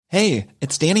Hey,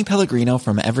 it's Danny Pellegrino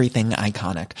from Everything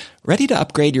Iconic. Ready to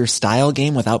upgrade your style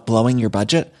game without blowing your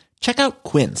budget? Check out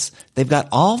Quince. They've got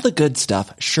all the good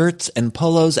stuff, shirts and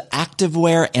polos,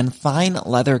 activewear, and fine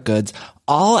leather goods,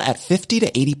 all at 50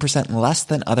 to 80% less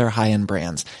than other high-end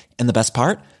brands. And the best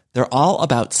part? They're all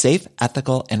about safe,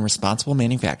 ethical, and responsible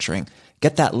manufacturing.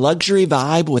 Get that luxury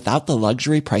vibe without the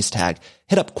luxury price tag.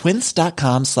 Hit up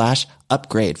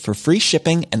quince.com/upgrade for free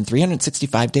shipping and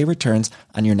 365-day returns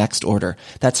on your next order.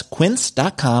 That's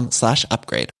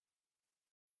quince.com/upgrade.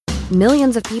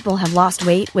 Millions of people have lost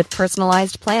weight with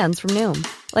personalized plans from Noom.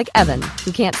 Like Evan,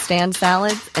 who can't stand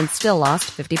salads and still lost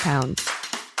 50 pounds.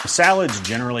 Salads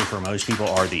generally for most people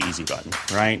are the easy button,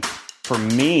 right? For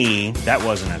me, that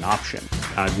wasn't an option.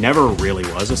 I never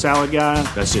really was a salad guy.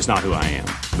 That's just not who I am.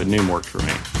 But Noom worked for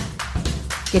me.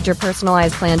 Get your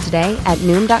personalized plan today at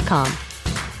Noom.com.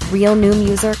 Real Noom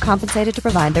user compensated to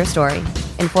provide their story.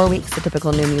 In 4 weeks, the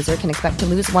typical Noom user can expect to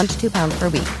lose 1 to 2 pounds per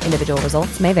week. Individual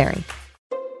results may vary.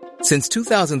 Since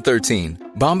 2013,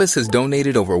 Bombas has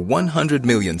donated over 100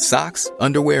 million socks,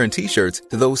 underwear, and T-shirts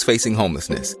to those facing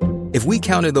homelessness. If we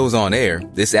counted those on air,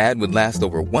 this ad would last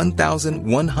over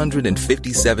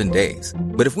 1,157 days.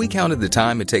 But if we counted the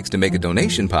time it takes to make a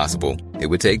donation possible, it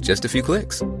would take just a few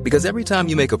clicks. Because every time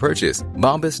you make a purchase,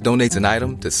 Bombas donates an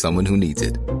item to someone who needs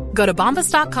it. Go to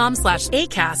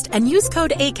bombas.com/ACAST and use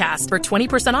code ACAST for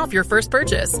 20% off your first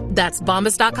purchase. That's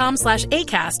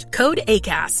bombas.com/ACAST, code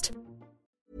ACAST.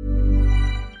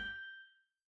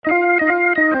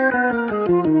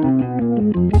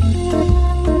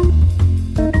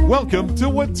 Welcome to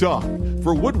Wood Talk,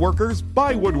 for woodworkers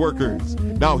by woodworkers.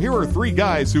 Now here are 3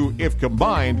 guys who, if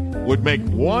combined, would make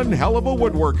one hell of a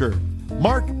woodworker.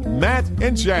 Mark, Matt,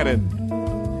 and Shannon.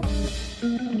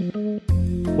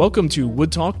 Welcome to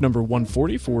Wood Talk number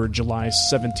 140 for July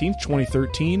 17th,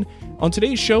 2013. On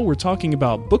today's show, we're talking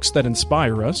about books that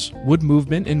inspire us, wood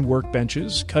movement in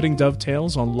workbenches, cutting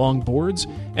dovetails on long boards,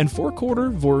 and 4-quarter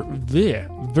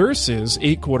versus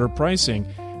 8-quarter pricing.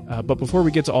 But before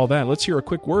we get to all that, let's hear a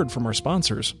quick word from our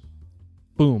sponsors.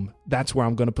 Boom. That's where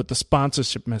I'm going to put the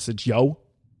sponsorship message, yo.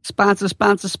 Sponsor.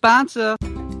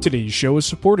 Today's show is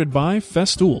supported by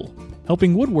Festool,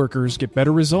 helping woodworkers get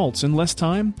better results in less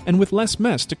time and with less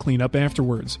mess to clean up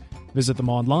afterwards. Visit them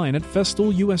online at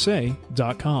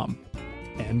festoolusa.com.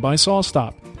 And by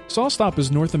SawStop. SawStop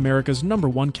is North America's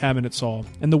 #1 cabinet saw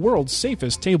and the world's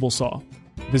safest table saw.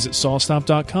 Visit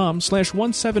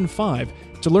sawstop.com/175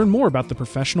 to learn more about the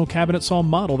professional cabinet saw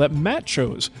model that Matt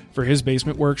chose for his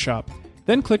basement workshop.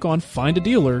 Then click on Find a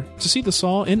Dealer to see the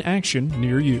saw in action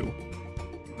near you.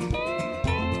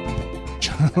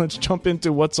 Let's jump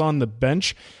into what's on the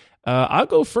bench. I'll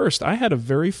go first. I had a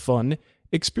very fun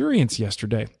experience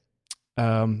yesterday.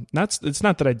 It's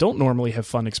not that I don't normally have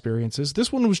fun experiences.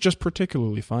 This one was just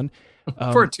particularly fun.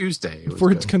 For a Tuesday.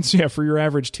 For your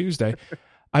average Tuesday.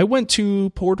 I went to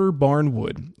Porter Barn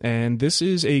Wood, and this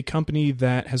is a company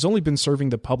that has only been serving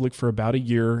the public for about a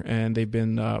year, and they've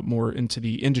been more into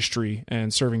the industry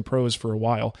and serving pros for a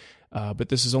while. But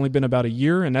this has only been about a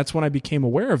year, and that's when I became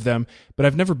aware of them, but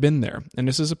I've never been there. And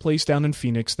this is a place down in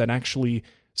Phoenix that actually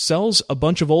sells a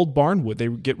bunch of old barn wood. They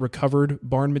get recovered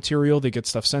barn material, they get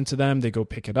stuff sent to them, they go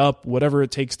pick it up, whatever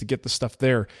it takes to get the stuff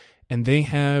there. And they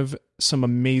have some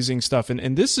amazing stuff.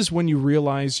 And this is when you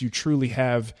realize you truly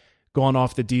have gone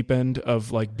off the deep end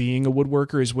of like being a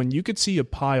woodworker, is when you could see a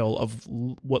pile of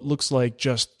what looks like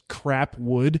just crap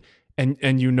wood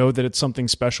and you know that it's something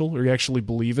special, or you actually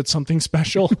believe it's something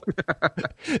special.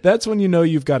 That's when you know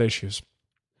you've got issues.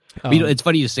 It's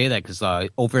funny you say that, because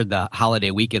over the holiday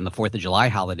weekend, the 4th of July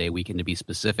holiday weekend to be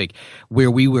specific,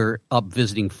 where we were up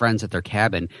visiting friends at their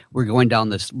cabin, we're going down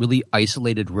this really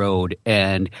isolated road,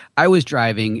 and I was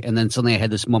driving, and then suddenly I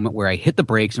had this moment where I hit the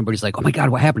brakes, and everybody's like, oh my God,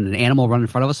 what happened? An animal run in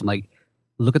front of us? I'm like,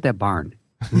 look at that barn.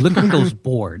 Look at those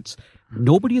boards.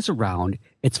 Nobody is around.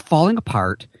 It's falling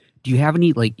apart. Do you have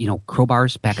any,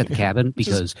 crowbars back at the cabin?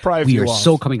 Because we are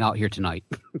so coming out here tonight.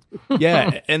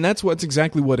 Yeah, and that's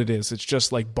exactly what it is. It's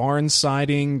just like barn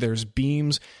siding. There's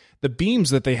beams. The beams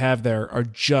that they have there are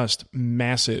just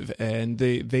massive, and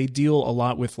they deal a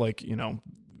lot with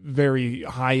very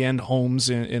high-end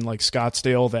homes in like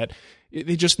Scottsdale that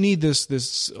they just need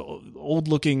this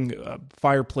old-looking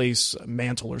fireplace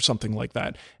mantle or something like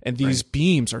that. And these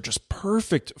beams are just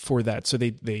perfect for that. So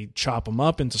they chop them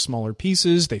up into smaller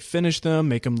pieces. They finish them,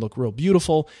 make them look real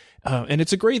beautiful. And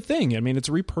it's a great thing. I mean, it's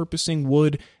repurposing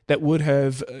wood that would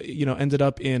have ended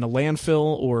up in a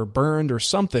landfill or burned or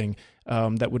something.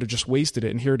 that would have just wasted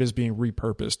it. And here it is being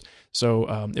repurposed.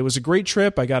 So it was a great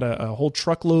trip. I got a whole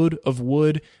truckload of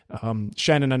wood.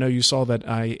 Shannon, I know you saw that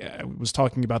I was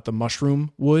talking about the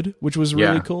mushroom wood, which was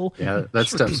really cool. Yeah, that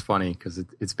stuff's funny because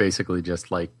it's basically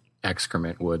just like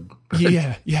excrement wood.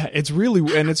 yeah, it's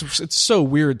really, and it's so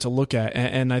weird to look at,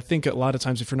 and I think a lot of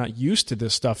times if you're not used to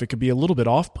this stuff, it could be a little bit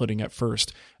off-putting at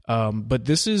first. But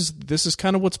this is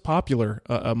kind of what's popular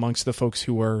amongst the folks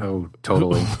who are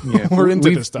totally who are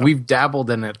into this stuff. We've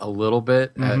dabbled in it a little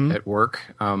bit at work,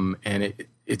 and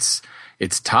it's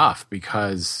tough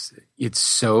because it's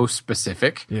so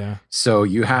specific. Yeah. So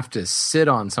you have to sit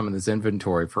on some of this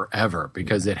inventory forever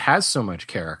because it has so much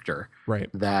character. Right.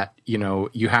 That,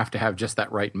 you have to have just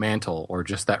that right mantle or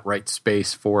just that right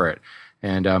space for it.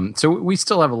 And so we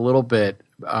still have a little bit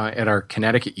at our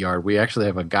Connecticut yard. We actually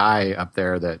have a guy up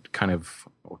there that kind of,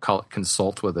 we'll call it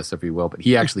consult with us, if you will, but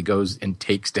he actually goes and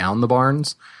takes down the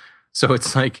barns. So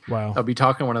it's like, wow. I'll be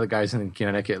talking to one of the guys in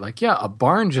Connecticut, like, yeah, a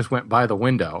barn just went by the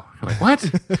window. I'm like,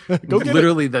 what? Go get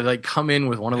Literally, they like come in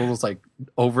with one of those like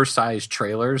oversized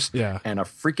trailers and a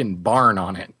freaking barn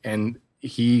on it. And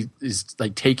he is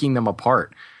like taking them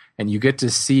apart. And you get to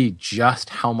see just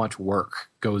how much work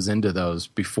goes into those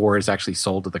before it's actually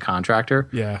sold to the contractor.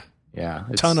 Yeah. Yeah.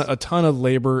 A ton of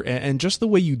labor, and just the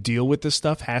way you deal with this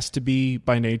stuff has to be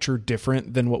by nature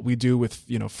different than what we do with,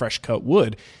 fresh cut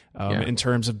wood, in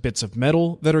terms of bits of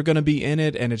metal that are going to be in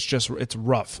it. And it's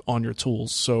rough on your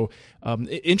tools. So,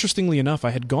 interestingly enough, I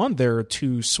had gone there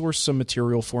to source some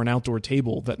material for an outdoor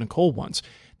table that Nicole wants.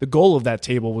 The goal of that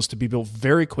table was to be built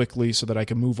very quickly so that I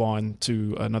can move on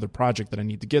to another project that I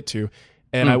need to get to.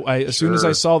 And I as soon as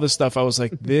I saw this stuff, I was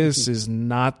like, this is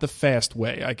not the fast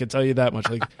way. I can tell you that much.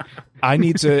 Like, I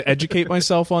need to educate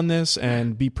myself on this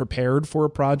and be prepared for a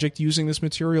project using this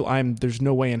material. There's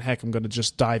no way in heck I'm going to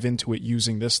just dive into it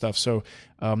using this stuff. So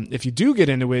if you do get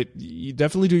into it, you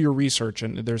definitely do your research,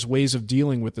 and there's ways of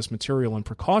dealing with this material and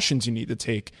precautions you need to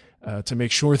take to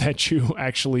make sure that you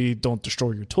actually don't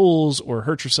destroy your tools or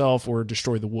hurt yourself or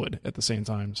destroy the wood at the same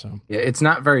time. So yeah, it's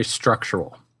not very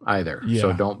structural either. Yeah.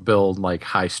 So don't build like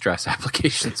high stress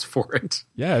applications for it.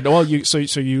 Yeah. Well, so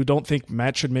you don't think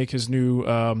Matt should make his new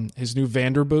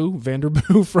Vanderboo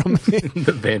from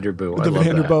the Vanderboo, the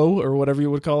Vanderbow or whatever you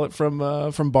would call it from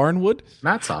Barnwood?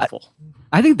 Matt's awful.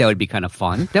 I think that would be kind of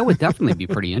fun. That would definitely be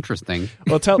pretty interesting.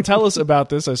 Well, tell us about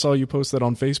this. I saw you post that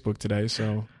on Facebook today.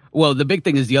 So. Well, the big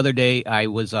thing is the other day I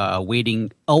was awaiting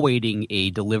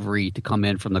a delivery to come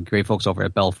in from the great folks over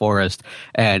at Bell Forest,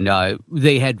 and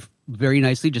they had very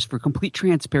nicely, just for complete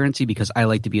transparency, because I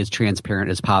like to be as transparent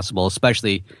as possible,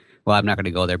 especially, well, I'm not going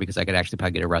to go there because I could actually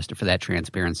probably get arrested for that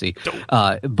transparency.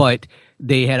 But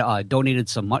they had donated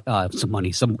some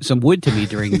money, some wood to me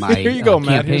during my Here you go,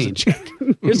 campaign.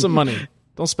 Matt. Here's some money.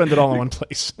 Don't spend it all in one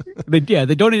place. They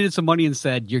donated some money and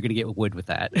said, you're going to get wood with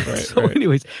that. Right.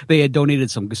 Anyways, they had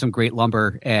donated some great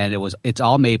lumber, and it's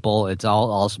all maple. It's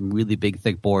all some really big,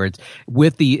 thick boards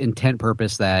with the intent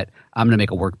purpose that I'm going to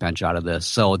make a workbench out of this.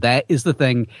 So that is the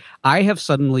thing. I have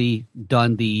suddenly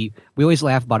done we always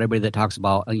laugh about everybody that talks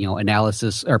about,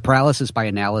 analysis or paralysis by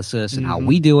analysis and how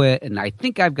we do it. And I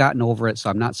think I've gotten over it, so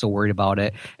I'm not so worried about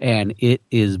it. And it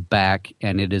is back,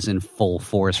 and it is in full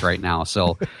force right now.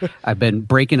 So I've been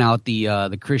breaking out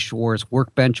the Chris Schwartz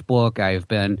workbench book. I've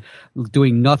been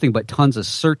doing nothing but tons of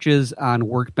searches on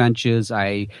workbenches.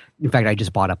 In fact, I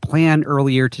just bought a plan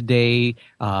earlier today.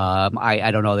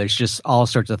 I don't know. There's just all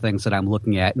sorts of things that I'm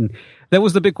looking at. And that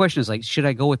was the big question, is like, should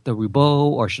I go with the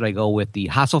Roubaud or should I go with the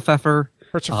Hasselpfeffer?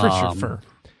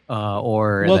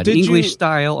 Or the English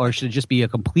style, or should it just be a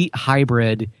complete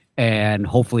hybrid and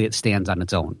hopefully it stands on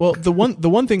its own? Well, the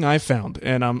one thing I found,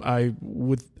 and I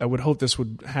would hope this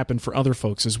would happen for other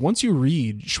folks, is once you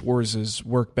read Schwartz's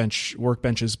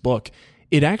workbench's book,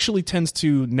 it actually tends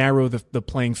to narrow the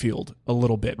playing field a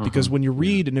little bit, because when you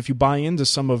read and if you buy into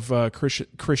some of Chris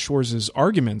Schwartz's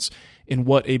arguments in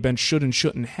what a bench should and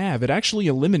shouldn't have, it actually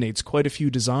eliminates quite a few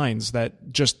designs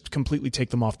that just completely take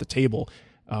them off the table.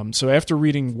 So after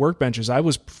reading workbenches, I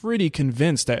was pretty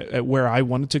convinced at where I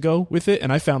wanted to go with it,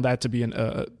 and I found that to be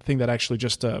a thing that actually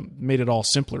just made it all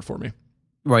simpler for me.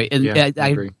 Right, and I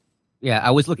agree. Yeah,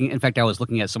 I was looking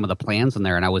at some of the plans in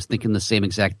there, and I was thinking the same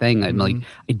exact thing. I'm like,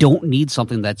 I don't need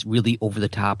something that's really over the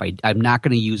top. I'm not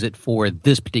going to use it for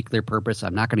this particular purpose.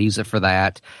 I'm not going to use it for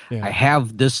that. Yeah. I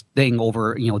have this thing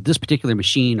over, this particular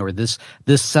machine or this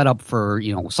setup for,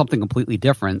 something completely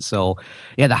different. So,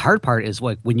 yeah, the hard part is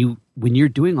like when you're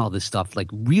doing all this stuff, like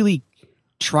really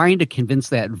trying to convince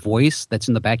that voice that's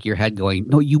in the back of your head going,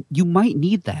 no, you might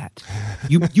need that.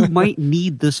 You might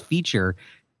need this feature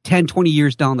 10, 20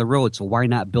 years down the road, so why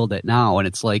not build it now? And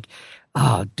it's like,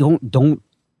 don't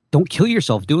don't kill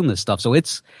yourself doing this stuff. So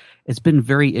it's been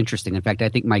very interesting. In fact, I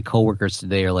think my coworkers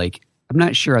today are like, I'm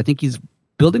not sure. I think he's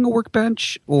building a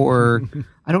workbench, or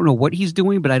I don't know what he's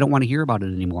doing, but I don't want to hear about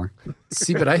it anymore.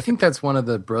 See, but I think that's one of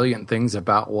the brilliant things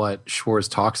about what Schwartz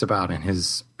talks about in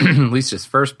his, at least his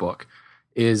first book,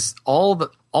 is all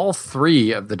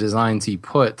three of the designs he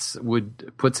puts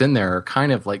in there are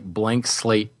kind of like blank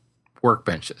slate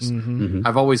workbenches.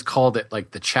 I've always called it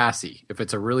like the chassis. If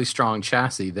it's a really strong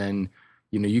chassis, then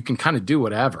you can kind of do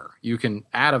whatever. You can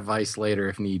add a vise later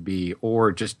if need be,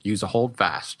 or just use a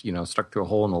holdfast, stuck through a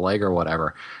hole in the leg or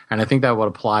whatever. And I think that would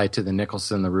apply to the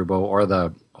Nicholson, the Rubo, or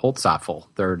the Holtzapfel.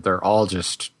 They're all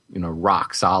just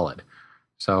rock solid.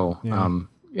 So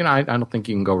I don't think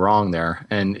you can go wrong there.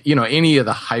 And any of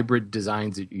the hybrid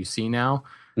designs that you see now,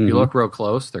 if you look real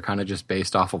close, they're kind of just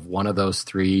based off of one of those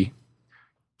three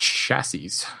chassis.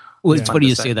 Well, it's funny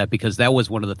you say that, because that was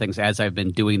one of the things as I've been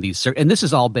doing these, and this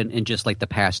has all been in just like the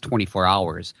past 24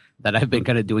 hours that I've been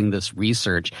kind of doing this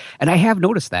research. And I have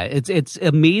noticed that it's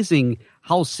amazing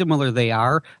how similar they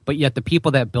are, but yet the people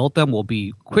that built them will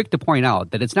be quick to point out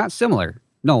that it's not similar.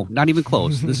 No, not even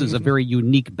close. This is a very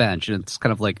unique bench. And it's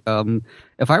kind of like,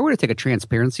 if I were to take a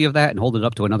transparency of that and hold it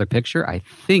up to another picture, I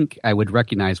think I would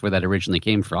recognize where that originally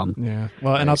came from. Yeah.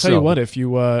 Well, and I'll tell you what, if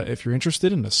you're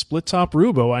interested in a split top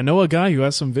Rubo, I know a guy who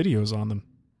has some videos on them.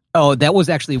 Oh, that was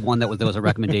actually one there was a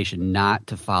recommendation not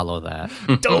to follow that.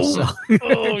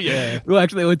 Oh, yeah. Well,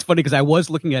 actually, it's funny because I was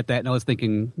looking at that and I was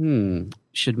thinking,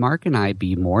 should Mark and I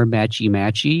be more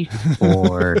matchy,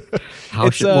 or how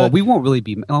should? Well, we won't really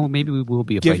be. Oh, maybe we will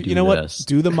be if I do this. What?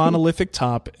 Do the monolithic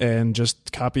top and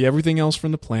just copy everything else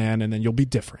from the plan, and then you'll be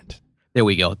different. There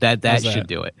we go. That should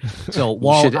do it. So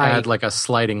you should add like a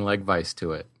sliding leg vise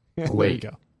to it. There you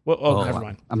go. Well, never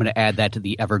mind. I'm going to add that to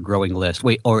the ever-growing list.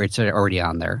 Wait, or it's already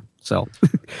on there. So,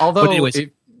 although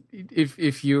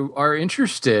if you are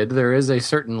interested, there is a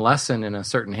certain lesson in a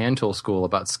certain hand tool school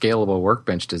about scalable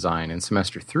workbench design in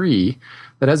semester 3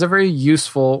 that has a very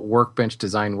useful workbench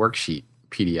design worksheet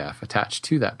PDF attached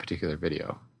to that particular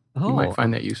video. You might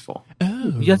find that useful.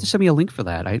 Oh. You have to send me a link for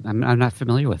that. I'm not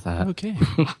familiar with that. Okay.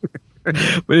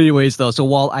 But anyways, though, so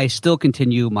while I still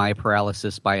continue my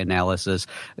paralysis by analysis,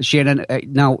 Shannon,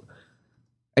 now,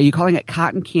 are you calling it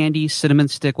cotton candy, cinnamon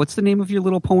stick? What's the name of your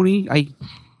little pony?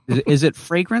 Is it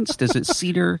fragranced? Is it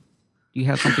cedar? Do you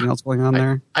have something else going on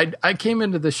there? I came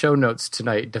into the show notes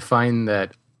tonight to find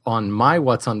that on my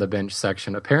What's on the Bench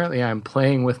section, apparently I'm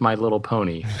playing with my little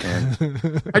pony.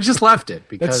 And I just left it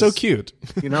because... That's so cute.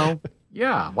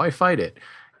 Yeah, why fight it?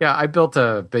 Yeah, I built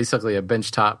basically a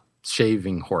benchtop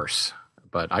shaving horse,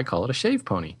 but I call it a shave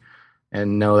pony.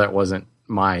 And no, that wasn't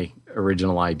my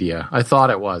original idea. I thought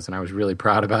it was, and I was really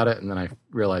proud about it. And then I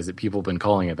realized that people have been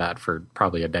calling it that for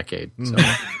probably a decade. So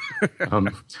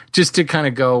just to kind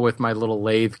of go with my little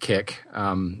lathe kick,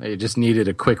 I just needed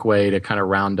a quick way to kind of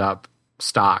round up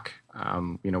stock,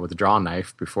 with a draw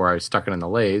knife before I stuck it in the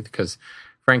lathe. Because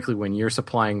frankly, when you're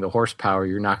supplying the horsepower,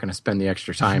 you're not going to spend the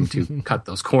extra time to cut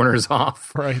those corners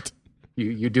off. Right.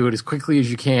 You do it as quickly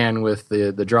as you can with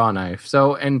the draw knife.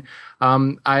 So, and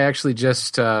I actually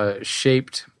just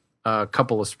shaped a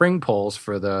couple of spring poles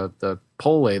for the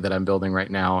pole lathe that I'm building right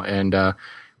now, and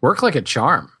work like a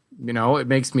charm. It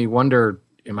makes me wonder,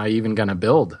 am I even going to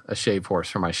build a shave horse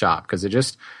for my shop? Because it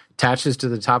just attaches to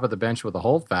the top of the bench with a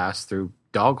holdfast through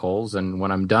dog holes, and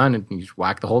when I'm done, you just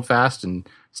whack the holdfast and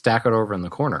stack it over in the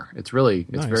corner. It's nice.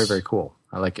 Very, very cool.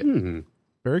 I like it.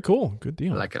 Very cool. Good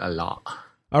deal. I like it a lot.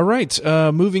 All right,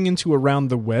 moving into Around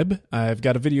the Web, I've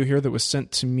got a video here that was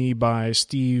sent to me by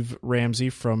Steve Ramsey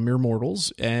from Mere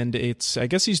Mortals, and I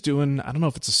guess he's doing, I don't know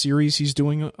if it's a series he's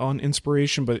doing on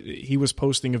Inspiration, but he was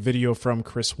posting a video from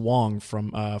Chris Wong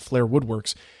from Flair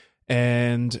Woodworks,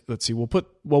 and let's see,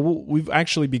 we've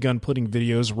actually begun putting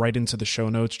videos right into the show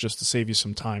notes just to save you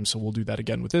some time, so we'll do that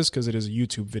again with this because it is a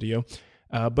YouTube video.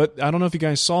 But I don't know if you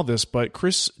guys saw this, but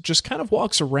Chris just kind of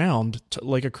walks around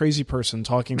like a crazy person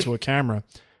talking to a camera,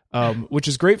 which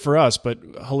is great for us, but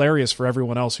hilarious for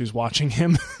everyone else who's watching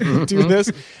him do this.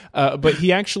 But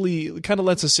he actually kind of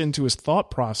lets us into his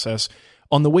thought process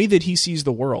on the way that he sees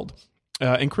the world.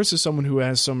 And Chris is someone who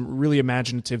has some really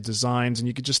imaginative designs, and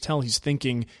you could just tell he's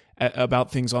thinking about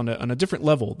things on a different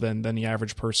level than the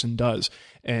average person does.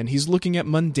 And he's looking at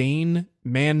mundane,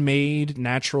 man-made,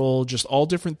 natural, just all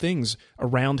different things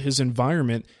around his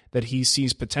environment that he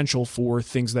sees potential for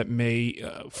things that may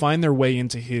find their way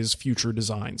into his future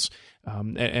designs.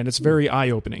 And it's very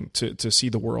eye-opening to see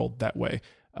the world that way.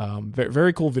 Very,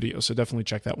 very cool video, so definitely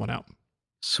check that one out.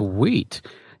 Sweet.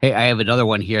 Hey, I have another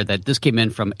one here that this came in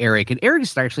from Eric, and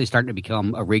Eric's actually starting to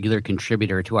become a regular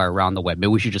contributor to our Around the Web. Maybe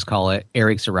we should just call it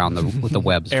Eric's Around the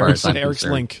Web. As Eric's, far as Eric's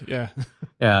concerned. link, yeah.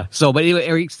 Yeah. So, but anyway,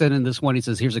 Eric sent in this one. He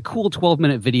says, here's a cool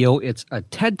 12-minute video. It's a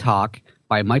TED Talk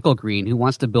by Michael Green, who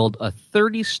wants to build a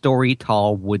 30-story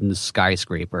tall wooden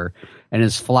skyscraper, and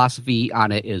his philosophy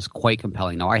on it is quite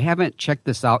compelling. Now, I haven't checked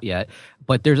this out yet,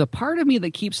 but there's a part of me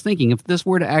that keeps thinking, if this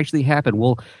were to actually happen,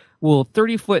 will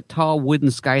 30-foot tall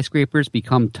wooden skyscrapers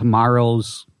become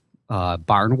tomorrow's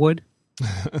barnwood?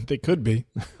 They could be.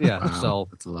 Yeah, Wow, so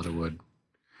that's a lot of wood.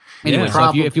 anyway,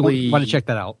 Yeah. so if you want to check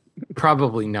that out.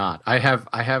 Probably not. I have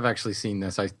actually seen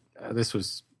this. This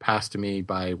was passed to me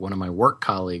by one of my work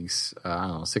colleagues. I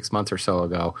don't know, 6 months or so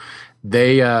ago.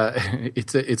 They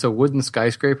it's a wooden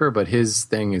skyscraper, but his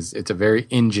thing is it's a very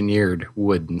engineered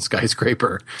wooden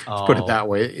skyscraper. To put it that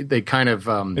way, they kind of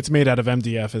It's made out of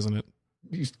MDF, isn't it?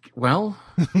 well,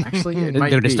 actually, it might They're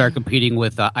going to be. start competing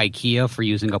with IKEA for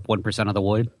using up 1% of the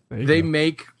wood. They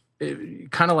make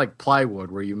kind of like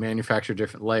plywood, where you manufacture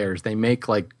different layers. They make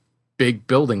like big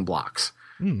building blocks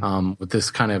with this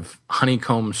kind of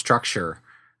honeycomb structure,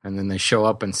 and then they show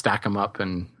up and stack them up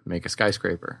and make a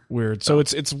skyscraper. Weird. So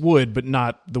it's wood, but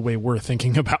not the way we're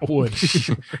thinking about wood.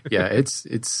 Yeah,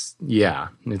 it's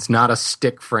not a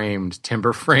stick framed,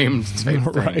 timber framed type thing.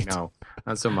 Right. No,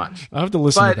 not so much. I'll have to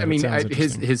listen. But to that. I mean, It sounds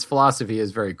interesting. his philosophy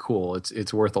is very cool.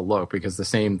 It's worth a look, because the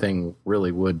same thing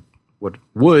really would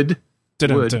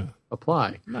Dun-dun-dun.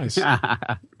 apply. Nice.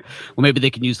 Well, maybe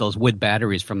they can use those wood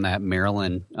batteries from that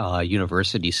Maryland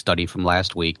University study from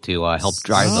last week to help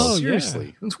drive Oh, those. yeah.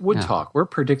 Seriously, it's wood talk. We're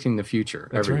predicting the future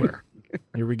everywhere.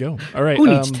 Here we go. All right. Who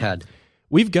needs TED?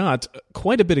 We've got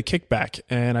quite a bit of kickback,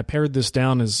 and I pared this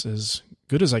down as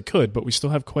good as I could, but we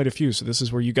still have quite a few. So this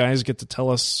is where you guys get to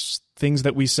tell us things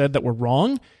that we said that were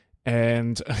wrong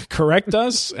and correct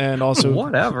us, and also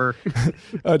Whatever.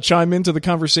 chime into the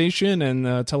conversation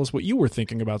and tell us what you were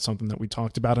thinking about something that we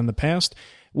talked about in the past.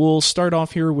 We'll start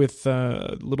off here with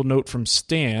a little note from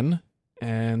Stan.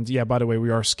 And yeah, by the way,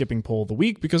 we are skipping poll of the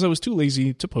week because I was too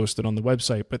lazy to post it on the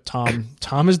website. But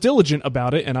Tom is diligent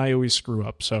about it, and I always screw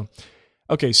up. So,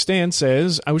 okay, Stan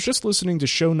says, I was just listening to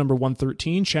show number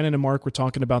 113. Shannon and Mark were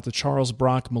talking about the Charles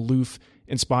Brock Maloof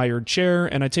inspired chair,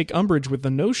 and I take umbrage with the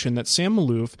notion that Sam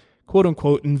Maloof, quote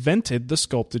unquote, invented the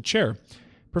sculpted chair.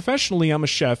 Professionally, I'm a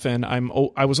chef, and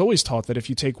I was always taught that if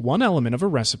you take one element of a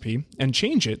recipe and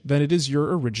change it, then it is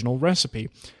your original recipe.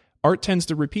 Art tends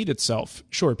to repeat itself.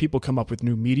 Sure, people come up with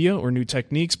new media or new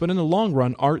techniques, but in the long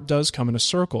run, art does come in a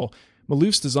circle.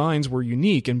 Maloof's designs were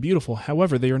unique and beautiful,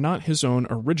 however, they are not his own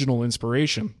original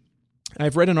inspiration.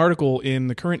 I've read an article in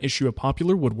the current issue of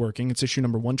Popular Woodworking, it's issue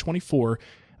number 124,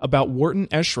 about Wharton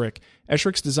Esherick.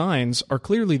 Esherick's designs are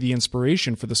clearly the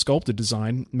inspiration for the sculpted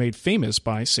design made famous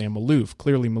by Sam Maloof.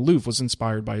 Clearly, Maloof was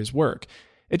inspired by his work.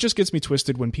 It just gets me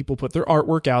twisted when people put their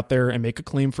artwork out there and make a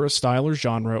claim for a style or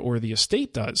genre, or the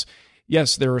estate does.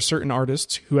 Yes, there are certain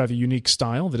artists who have a unique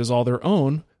style that is all their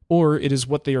own, or it is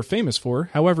what they are famous for.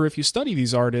 However, if you study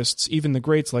these artists, even the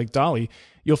greats like Dali,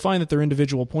 you'll find that their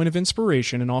individual point of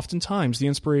inspiration, and oftentimes the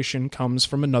inspiration comes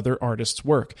from another artist's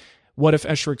work. What if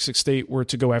Esherick's estate were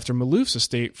to go after Maloof's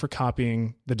estate for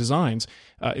copying the designs?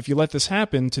 If you let this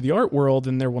happen to the art world,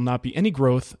 then there will not be any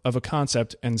growth of a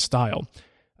concept and style.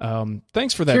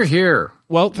 Thanks for that. Hear, hear.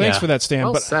 Well, thanks for that, Stan.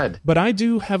 Well said. But I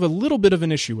do have a little bit of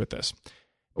an issue with this.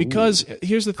 Because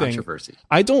here's the thing. Controversy.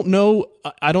 I don't know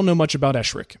much about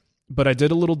Esherick, but I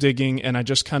did a little digging, and I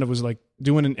just kind of was like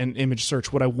doing an image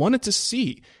search. What I wanted to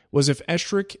see was if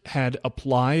Esherick had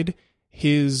applied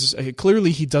his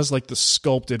clearly he does like the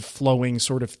sculpted flowing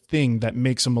sort of thing that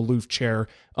makes a Maloof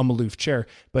chair.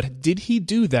 But did he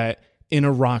do that in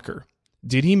a rocker?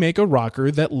 Did he make a rocker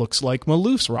that looks like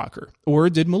Maloof's rocker? Or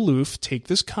did Maloof take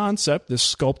this concept, this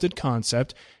sculpted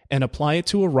concept, and apply it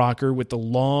to a rocker with the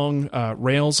long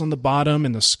rails on the bottom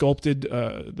and the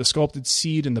sculpted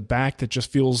seat in the back that just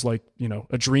feels like,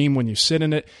 a dream when you sit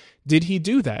in it? Did he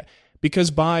do that?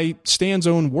 Because by Stan's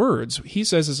own words, he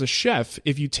says as a chef,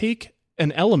 if you take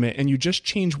an element and you just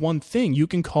change one thing, you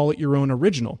can call it your own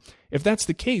original. If that's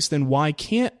the case, then why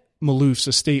can't Maloof's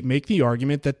estate make the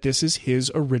argument that this is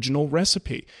his original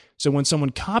recipe? So when someone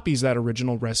copies that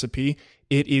original recipe,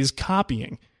 it is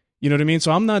copying. You know what I mean?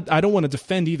 So I don't want to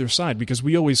defend either side, because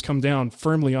we always come down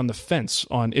firmly on the fence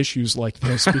on issues like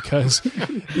this because,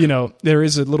 there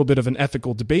is a little bit of an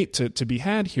ethical debate to be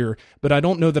had here. But I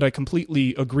don't know that I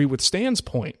completely agree with Stan's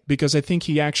point, because I think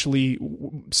he actually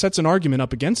sets an argument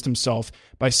up against himself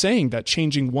by saying that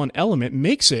changing one element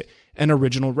makes it an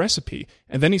original recipe.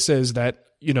 And then he says that,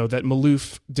 that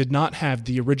Maloof did not have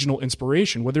the original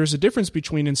inspiration. Well, there's a difference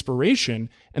between inspiration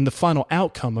and the final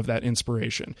outcome of that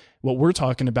inspiration. What we're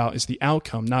talking about is the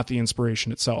outcome, not the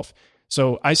inspiration itself.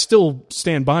 So I still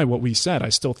stand by what we said. I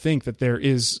still think that there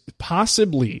is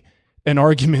possibly an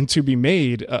argument to be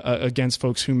made against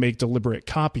folks who make deliberate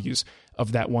copies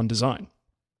of that one design.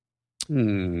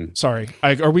 Sorry.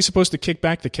 Are we supposed to kick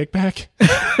back the kickback?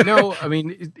 No, I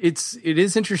mean, it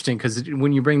is interesting because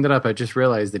when you bring that up, I just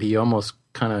realized that he almost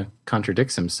kind of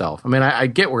contradicts himself. I mean, I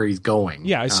get where he's going.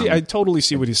 Yeah, I see. I totally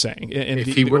see what he's saying. If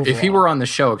he were on the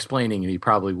show explaining it, he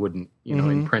probably wouldn't,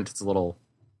 in print, it's a little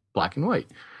black and white.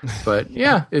 But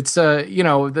yeah, it's,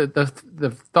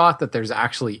 the thought that there's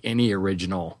actually any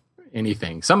original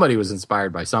anything. Somebody was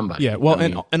inspired by somebody. Yeah, well,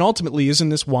 and ultimately, isn't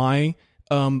this why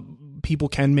people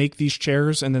can make these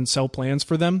chairs and then sell plans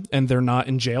for them and they're not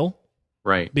in jail?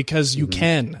 Right. Because you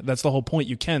can. That's the whole point.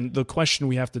 You can. The question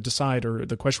we have to decide, or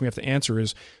the question we have to answer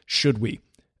is, should we?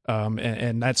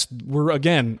 And we're,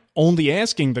 again, only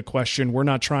asking the question. We're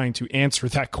not trying to answer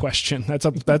that question. That's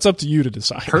up to you to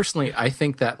decide. Personally, I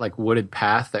think that wooded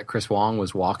path that Chris Wong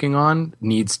was walking on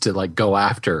needs to go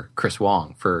after Chris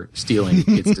Wong for stealing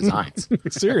its designs.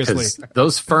 Seriously. Because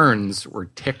those ferns were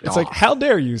ticked off. It's how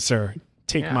dare you, sir,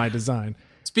 take my design.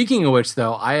 Speaking of which,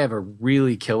 though, I have a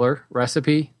really killer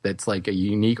recipe that's a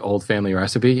unique old family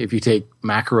recipe. If you take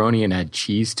macaroni and add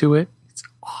cheese to it, it's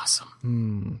awesome.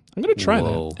 I'm going to try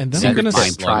that. And then I'm going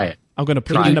to try it. I'm going to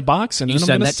put it in a box and then I'm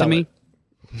going to sell it.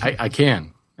 I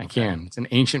can. It's an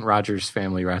ancient Rogers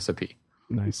family recipe.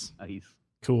 Nice.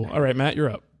 Cool. All right, Matt, you're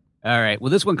up. All right. Well,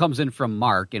 this one comes in from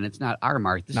Mark, and it's not our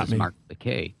Mark. This is Mark with a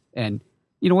K. And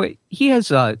you know what? He has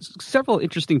several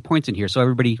interesting points in here. So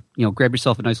everybody, grab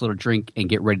yourself a nice little drink and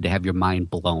get ready to have your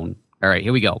mind blown. All right,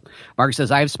 here we go. Mark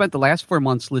says, I have spent the last 4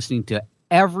 months listening to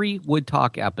every Wood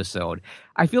Talk episode.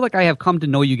 I feel like I have come to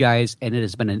know you guys, and it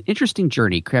has been an interesting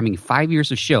journey cramming 5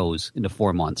 years of shows into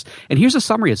 4 months. And here's a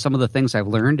summary of some of the things I've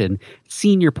learned and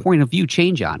seen your point of view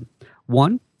change on.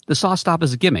 1, the saw stop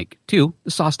is a gimmick. 2,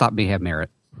 the saw stop may have merit.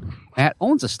 Matt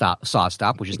owns a saw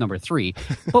stop, which is number 3,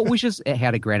 but wishes it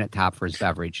had a granite top for his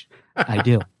beverage. I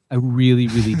do. I really,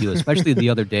 really do, especially the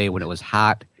other day when it was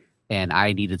hot and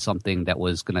I needed something that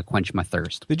was going to quench my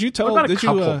thirst. Did you tell? What about did a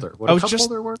cup you? Holder? Would I a was cup just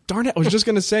holder work? Darn it! I was just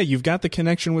going to say you've got the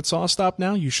connection with SawStop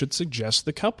now. You should suggest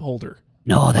the cup holder.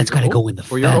 No, that's got to go in the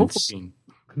fence.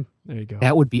 There you go.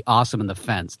 That would be awesome in the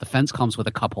fence. The fence comes with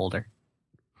a cup holder.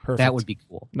 Perfect. That would be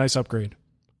cool. Nice upgrade.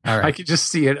 All right. I could just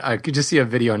see it. I could just see a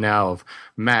video now of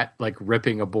Matt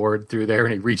ripping a board through there,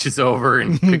 and he reaches over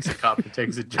and picks a cup and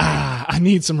takes a drink. I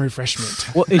need some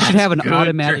refreshment. Well, it should have an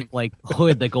automatic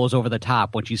hood that goes over the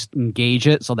top once you engage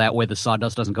it, so that way the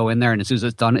sawdust doesn't go in there. And as soon as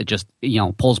it's done, it just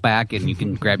pulls back, and you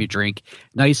can grab your drink.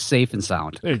 Nice, safe, and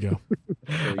sound. There you go.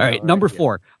 All right, number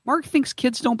 4. Mark thinks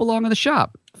kids don't belong in the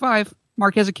shop. 5.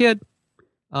 Mark has a kid.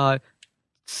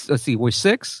 Let's see, we're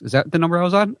 6. Is that the number I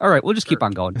was on? All right, we'll just keep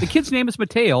on going. The kid's name is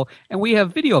Mateo, and we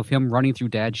have video of him running through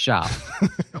Dad's shop.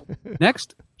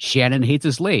 Next, Shannon hates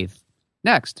his lathe.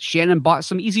 Next, Shannon bought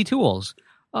some easy tools.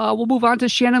 We'll move on to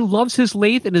Shannon loves his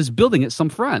lathe and is building it some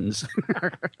friends.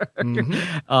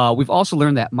 We've also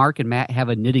learned that Mark and Matt have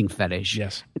a knitting fetish.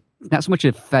 Yes. Not so much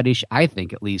a fetish, I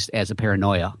think, at least, as a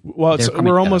paranoia. Well,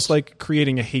 we're almost like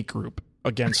creating a hate group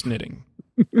against knitting.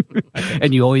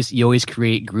 And you always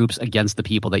create groups against the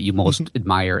people that you most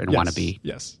admire and want to be.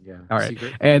 Yes. Yeah. All right.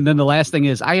 And then the last thing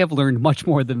is I have learned much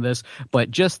more than this, but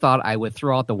just thought I would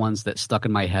throw out the ones that stuck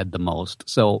in my head the most.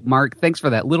 So, Mark, thanks for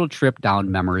that little trip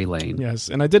down memory lane. Yes.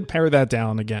 And I did pare that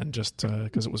down again just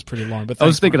because it was pretty long. But I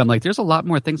was thinking, Mark. I'm like, there's a lot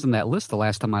more things on that list the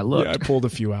last time I looked. Yeah, I pulled a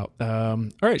few out. All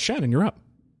right, Shannon, you're up.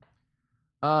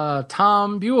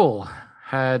 Tom Buell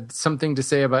had something to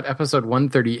say about episode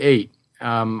 138.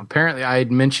 Apparently, I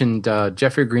had mentioned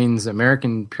Jeffrey Green's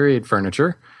American period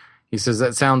furniture. He says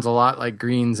that sounds a lot like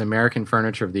Green's American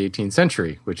furniture of the 18th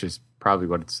century, which is probably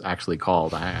what it's actually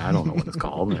called. I don't know what it's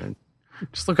called.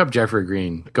 Just look up Jeffrey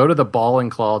Green. Go to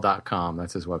theballandclaw.com.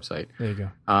 That's his website. There you go.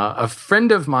 A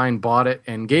friend of mine bought it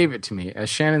and gave it to me. As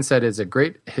Shannon said, it's a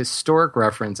great historic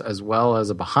reference as well as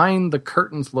a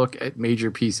behind-the-curtains look at major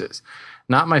pieces.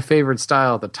 Not my favorite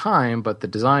style at the time, but the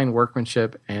design,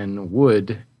 workmanship, and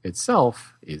wood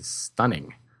itself is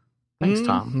stunning. Thanks,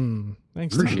 Tom.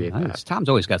 Thanks, Appreciate Tom. that. Nice. Tom's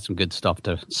always got some good stuff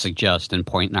to suggest and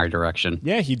point in our direction.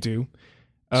 Yeah, he do.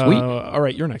 Sweet. All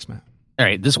right, you're next, Matt. All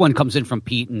right, this one comes in from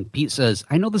Pete, and Pete says,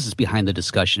 I know this is behind the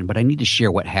discussion, but I need to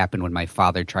share what happened when my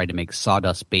father tried to make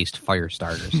sawdust-based fire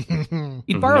starters.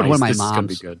 He borrowed one of my This is mom's. gonna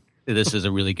be good. This is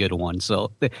a really good one.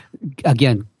 So,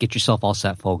 again, get yourself all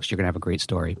set, folks. You're going to have a great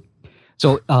story.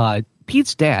 So,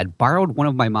 Pete's dad borrowed one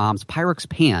of my mom's Pyrex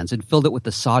pans and filled it with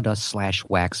the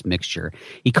sawdust/wax mixture.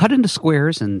 He cut into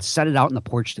squares and set it out on the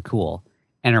porch to cool.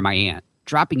 Enter my aunt,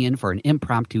 dropping in for an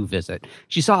impromptu visit.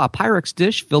 She saw a Pyrex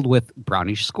dish filled with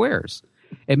brownish squares.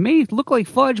 It may look like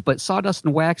fudge, but sawdust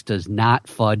and wax does not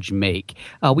fudge make.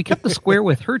 We kept the square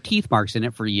with her teeth marks in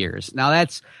it for years. Now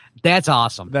that's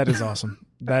awesome. That is awesome.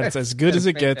 That's as good as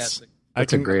it gets.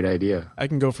 That's a great idea. I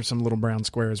can go for some little brown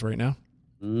squares right now.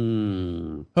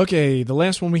 Okay, the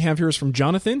last one we have here is from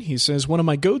Jonathan. He says, one of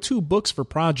my go-to books for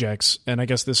projects, and I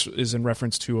guess this is in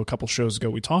reference to a couple shows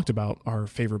ago we talked about our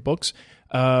favorite books,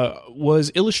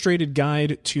 was Illustrated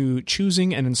Guide to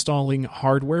Choosing and Installing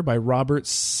Hardware by Robert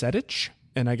Sedich,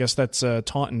 and I guess that's a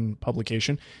Taunton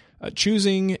publication.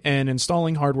 Choosing and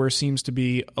installing hardware seems to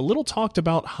be a little talked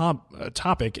about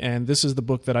topic, and this is the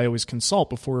book that I always consult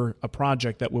before a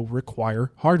project that will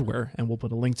require hardware, and we'll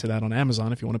put a link to that on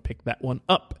Amazon if you want to pick that one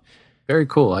up. Very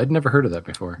cool. I'd never heard of that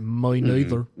before. Me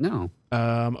neither. No.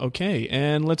 Okay,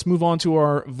 and let's move on to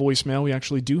our voicemail. We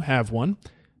actually do have one.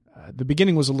 The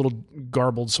beginning was a little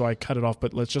garbled, so I cut it off,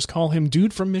 but let's just call him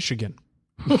Dude from Michigan.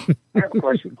 I have a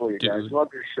question for you guys. Love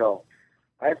your show.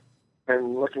 I've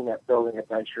been looking at building a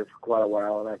bench here for quite a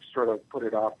while, and I've sort of put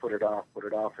it off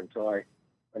until I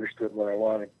understood what I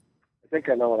wanted. I think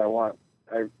I know what I want.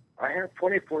 I have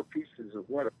 24 pieces of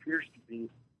what appears to be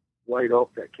white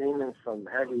oak that came in from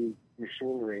heavy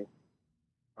machinery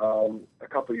a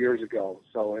couple years ago.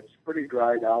 So it's pretty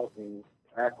dried out and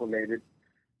acclimated.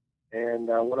 And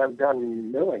when I'm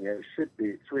done milling it, it should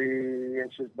be 3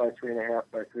 inches by 3.5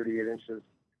 by 38 inches.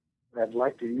 I'd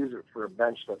like to use it for a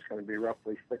bench that's going to be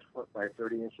roughly 6 foot by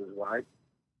 30 inches wide.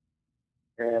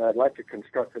 And I'd like to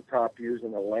construct the top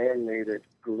using a laminated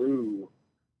glue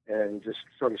and just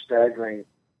sort of staggering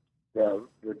the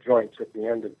joints at the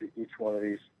end of each one of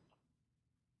these.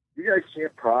 Do you guys see a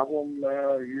problem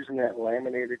using that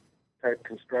laminated type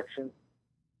construction?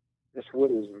 This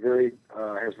wood is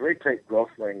has very tight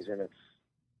growth rings, and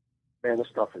this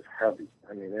stuff is heavy.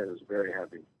 I mean, it is very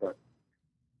heavy, but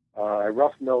I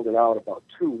rough milled it out about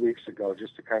 2 weeks ago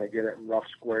just to kind of get it rough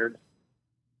squared.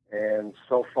 And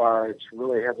so far, it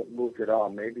really hasn't moved at all,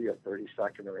 maybe a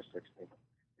 32nd or a 16th.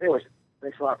 Anyways,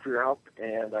 thanks a lot for your help,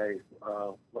 and I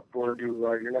look forward to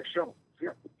your next show. See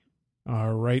ya.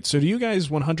 All right. So do you guys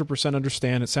 100%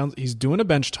 understand? It sounds he's doing a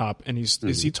bench top, and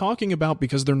is he talking about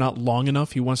because they're not long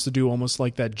enough, he wants to do almost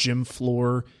like that gym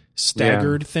floor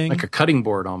staggered thing, like a cutting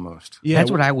board almost. Yeah, that's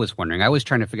what I was wondering. I was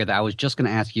trying to figure that. I was just going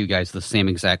to ask you guys the same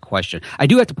exact question. I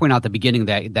do have to point out at the beginning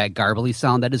that garbly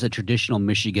sound, that is a traditional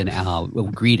Michigan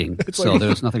greeting. So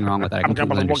there's nothing wrong with that. I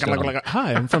completely understand.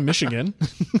 Hi, I'm from Michigan.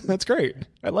 That's great.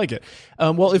 I like it.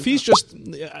 Well, if he's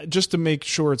just to make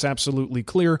sure it's absolutely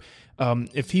clear,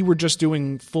 if he were just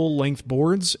doing full length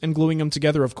boards and gluing them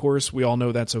together, of course, we all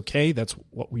know that's okay. That's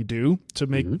what we do to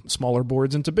make smaller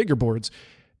boards into bigger boards.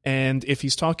 And if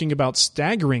he's talking about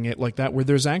staggering it like that, where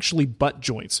there's actually butt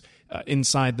joints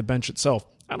inside the bench itself,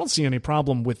 I don't see any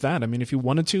problem with that. I mean, if he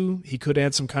wanted to, he could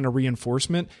add some kind of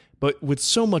reinforcement. But with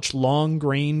so much long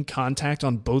grain contact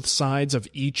on both sides of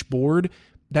each board,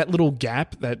 that little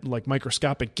gap, that like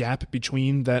microscopic gap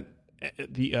between that,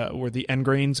 where the end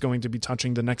grain's going to be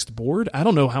touching the next board, I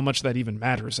don't know how much that even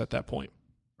matters at that point.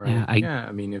 Right.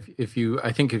 I mean, if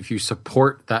you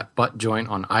support that butt joint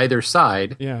on either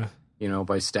side,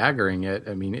 by staggering it,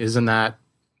 I mean, isn't that?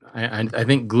 I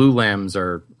think glue lams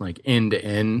are like end to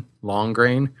end long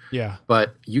grain. Yeah.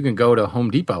 But you can go to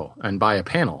Home Depot and buy a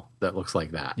panel that looks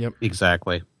like that. Yep.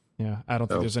 Exactly. Yeah. I don't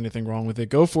think there's anything wrong with it.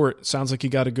 Go for it. Sounds like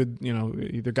you got a good,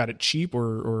 either got it cheap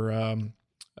or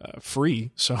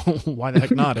free. So why the heck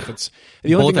not? If it's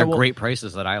the only both are great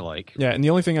prices that I like. Yeah, and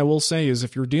the only thing I will say is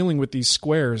if you're dealing with these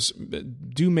squares,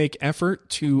 do make effort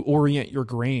to orient your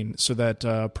grain so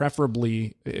that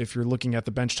preferably if you're looking at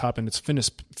the bench top in its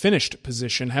finished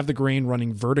position, have the grain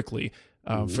running vertically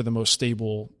for the most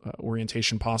stable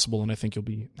orientation possible, and I think you'll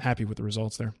be happy with the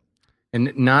results there.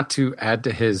 And not to add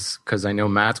to his, because I know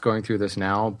Matt's going through this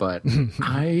now, but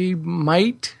I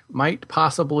might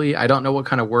possibly, I don't know what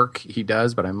kind of work he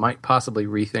does, but I might possibly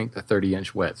rethink the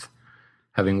 30-inch width.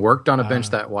 Having worked on a bench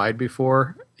that wide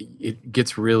before, it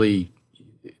gets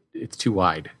it's too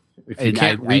wide. If you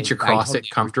can't reach across it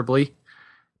comfortably,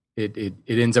 it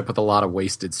ends up with a lot of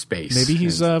wasted space. Maybe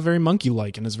he's very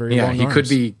monkey-like and has very long arms.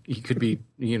 He could be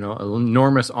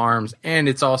enormous arms, and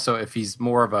it's also if he's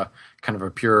more of a kind of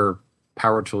a pure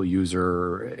power tool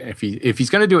user, if he's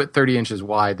going to do it 30 inches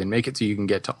wide, then make it so you can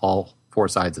get to all four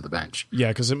sides of the bench. Yeah,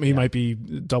 because he might be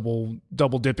double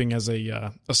dipping as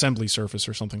a assembly surface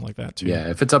or something like that too. Yeah,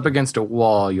 if it's up against a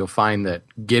wall, you'll find that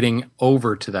getting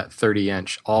over to that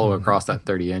 30-inch, all across that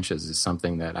 30 inches, is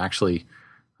something that actually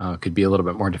could be a little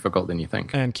bit more difficult than you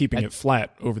think. And keeping it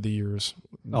flat over the years.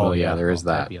 Oh yeah, there is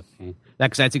that.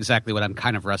 That's exactly what I'm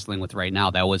kind of wrestling with right now.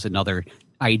 That was another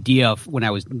idea when I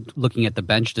was looking at the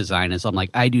bench design. Is I'm like,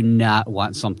 I do not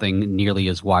want something nearly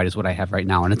as wide as what I have right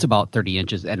now, and it's about 30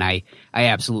 inches. And I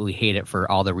absolutely hate it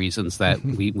for all the reasons that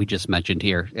we just mentioned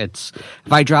here. It's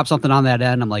if I drop something on that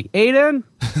end, I'm like, Aiden,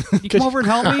 you come over and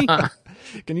help me.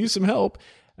 Can use some help.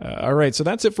 All right, so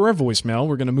that's it for our voicemail.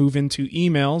 We're going to move into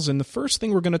emails, and the first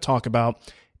thing we're going to talk about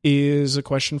is a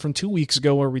question from 2 weeks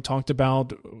ago where we talked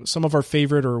about some of our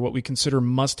favorite or what we consider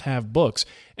must-have books,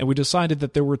 and we decided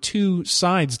that there were two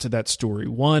sides to that story.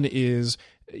 One is,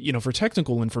 for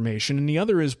technical information, and the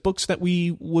other is books that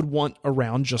we would want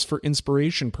around just for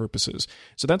inspiration purposes.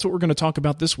 So that's what we're going to talk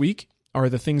about this week, are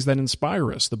the things that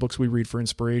inspire us, the books we read for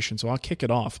inspiration. So I'll kick it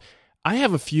off. I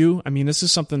have a few. I mean, this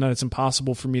is something that it's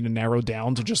impossible for me to narrow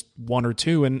down to just one or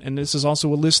two, and this is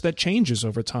also a list that changes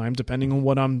over time depending on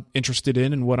what I'm interested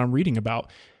in and what I'm reading about.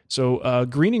 So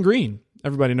Green and Green,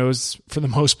 everybody knows for the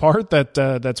most part that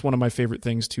that's one of my favorite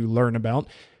things to learn about.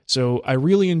 So I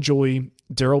really enjoy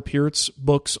Daryl Peart's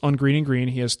books on Green and Green.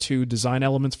 He has 2 design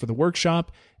elements for the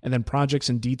workshop and then projects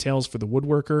and details for the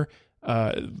woodworker.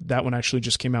 That one actually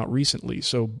just came out recently.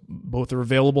 So both are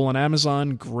available on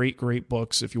Amazon. Great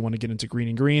books if you want to get into Green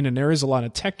and Green. And there is a lot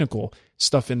of technical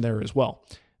stuff in there as well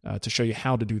to show you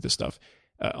how to do this stuff.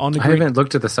 I haven't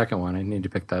looked at the second one. I need to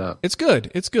pick that up. It's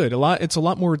good. It's good. It's a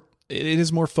lot more. It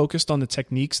is more focused on the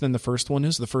techniques than the first one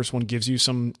is. The first one gives you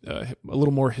some a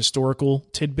little more historical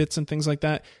tidbits and things like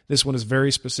that. This one is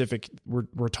very specific.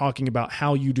 We're talking about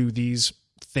how you do these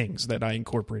things that I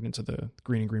incorporate into the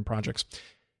Green and Green projects.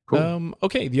 Cool.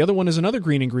 Okay, the other one is another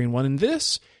Green and Green one, and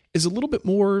this is a little bit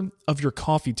more of your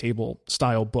coffee table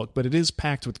style book, but it is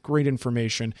packed with great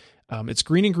information. It's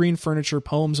Green and Green Furniture,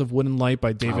 Poems of Wood and Light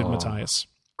by David Matthias.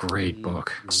 Great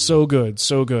book. So good.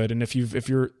 And if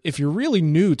you're really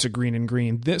new to Green and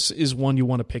Green, this is one you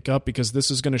want to pick up because this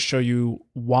is going to show you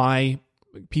why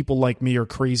people like me are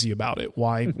crazy about it,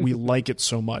 why we like it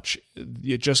so much.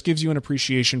 It just gives you an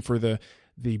appreciation for the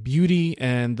beauty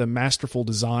and the masterful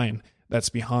design that's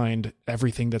behind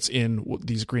everything that's in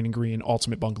these Green and Green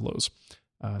Ultimate Bungalows.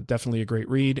 Definitely a great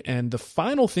read. And the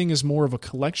final thing is more of a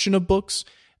collection of books,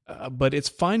 but it's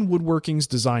Fine Woodworking's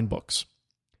design books.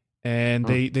 And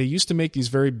they used to make these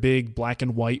very big black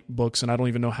and white books, and I don't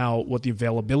even know what the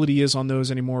availability is on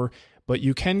those anymore, but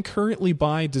you can currently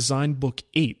buy Design Book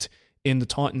 8 in the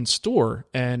Taunton store,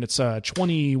 and it's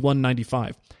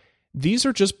 $21.95. These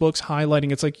are just books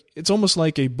highlighting, it's almost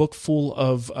like a book full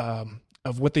of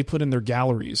what they put in their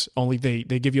galleries, only they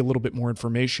give you a little bit more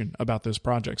information about those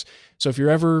projects. So if you're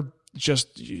ever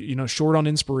just short on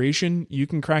inspiration, you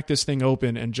can crack this thing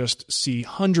open and just see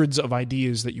hundreds of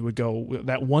ideas that you would go,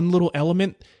 that one little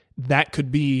element that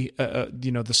could be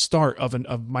the start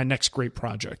of my next great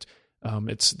project.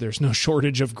 There's no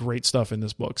shortage of great stuff in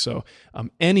this book. So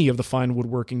any of the Fine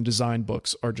Woodworking design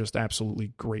books are just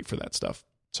absolutely great for that stuff.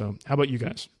 So how about you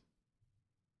guys?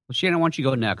 Well, Shannon, why don't you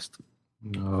go next?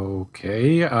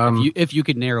 Okay. If you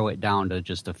could narrow it down to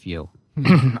just a few.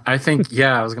 I think,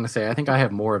 I was going to say, I think I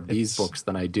have more of these books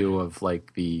than I do of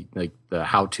the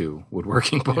how-to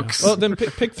woodworking books. Yeah. Well, then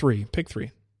pick three.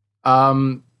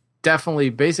 Definitely,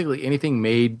 basically anything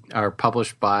made or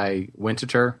published by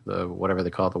Winterthur, whatever they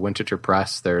call it, the Winterthur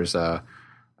Press. There's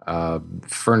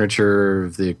furniture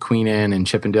of the Queen Anne and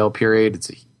Chippendale period. It's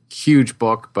a huge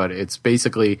book, but it's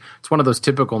one of those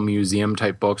typical museum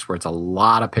type books where it's a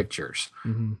lot of pictures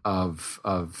of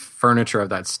furniture of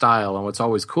that style. And what's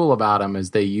always cool about them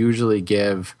is they usually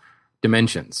give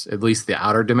dimensions, at least the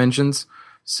outer dimensions.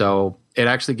 So it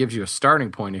actually gives you a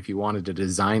starting point if you wanted to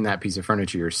design that piece of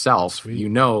furniture yourself. Sweet. You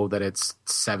know that it's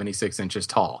 76 inches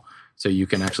tall. So you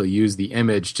can actually use the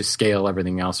image to scale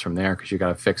everything else from there because you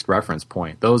got a fixed reference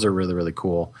point. Those are really, really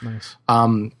cool. Nice.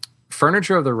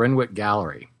 Furniture of the Renwick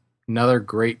Gallery. Another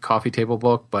great coffee table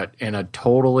book, but in a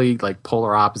totally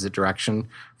polar opposite direction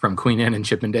from Queen Anne and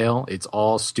Chippendale. It's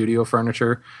all studio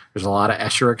furniture. There's a lot of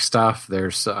Esherick stuff.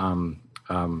 There's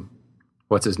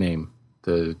what's his name?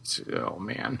 The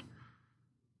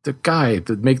guy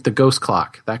that make the ghost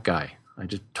clock. That guy. I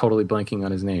just totally blanking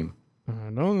on his name.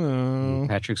 I don't know.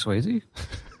 Patrick Swayze?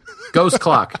 Ghost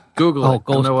clock. Google it.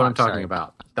 Ghost I know what clock, I'm talking sorry.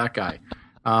 about. That guy.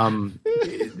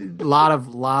 A lot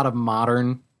of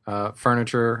modern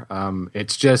furniture.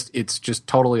 It's just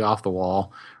totally off the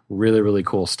wall. Really, really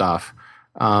cool stuff.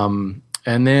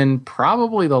 And then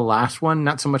probably the last one,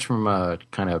 not so much from a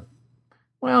kind of,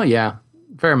 well, yeah,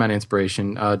 fair amount of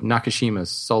inspiration,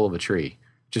 Nakashima's Soul of a Tree.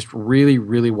 Just really,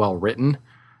 really well written.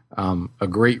 A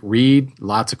great read,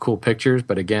 lots of cool pictures,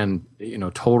 but again,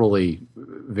 totally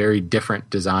very different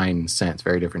design sense,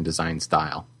 very different design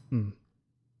style.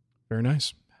 Very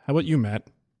nice. How about you, Matt?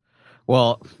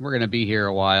 Well, we're going to be here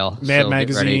a while. Mad so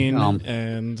Magazine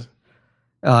and...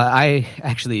 I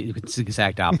actually, it's the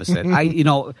exact opposite.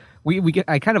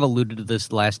 I kind of alluded to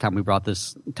this last time we brought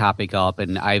this topic up,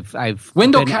 and I've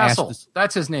Wendell Castle.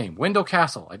 That's his name, Wendell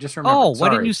Castle. I just remembered. Oh, why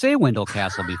didn't you say Wendell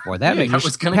Castle before? That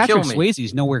was going to kill me. Patrick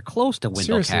Swayze's nowhere close to Wendell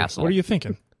Seriously, Castle. What are you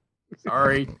thinking?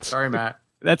 Sorry, Matt.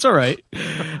 That's all right.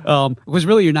 Because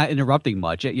really, you're not interrupting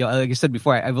much. Like I said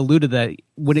before, I've alluded that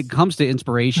when it comes to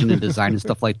inspiration and design and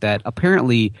stuff like that,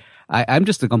 apparently I'm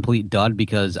just a complete dud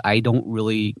because I don't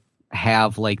really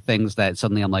have like things that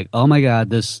suddenly I'm like, oh my god,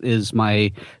 this is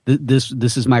my this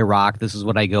is my rock. This is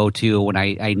what I go to when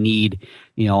I need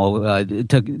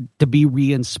to be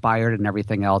re-inspired and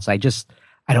everything else. I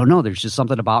don't know. There's just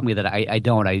something about me that I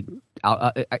don't.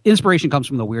 Inspiration comes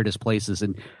from the weirdest places,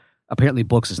 and apparently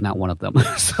books is not one of them.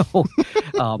 So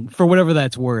for whatever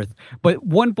that's worth. But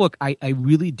one book I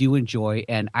really do enjoy,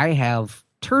 and I have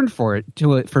turned for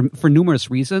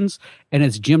numerous reasons, and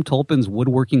it's Jim Tolpan's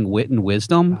Woodworking Wit and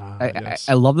Wisdom. Yes.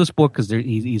 I love this book because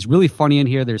he's really funny in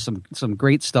here. There's some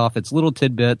great stuff. It's little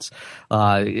tidbits.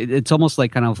 It's almost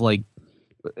like kind of like,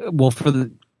 well,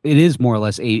 it is more or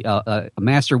less a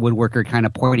master woodworker kind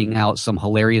of pointing out some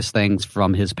hilarious things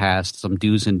from his past, some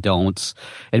do's and don'ts.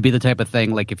 It'd be the type of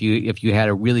thing like if you had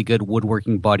a really good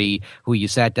woodworking buddy who you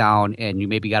sat down and you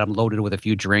maybe got them loaded with a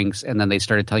few drinks, and then they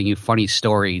started telling you funny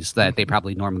stories that they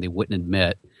probably normally wouldn't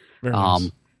admit. Very nice.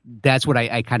 That's what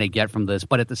I kind of get from this.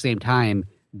 But at the same time,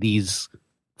 these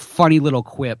funny little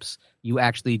quips, you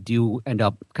actually do end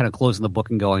up kind of closing the book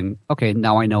and going, okay,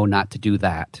 now I know not to do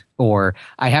that. Or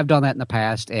I have done that in the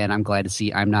past, and I'm glad to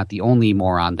see I'm not the only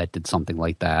moron that did something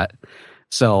like that.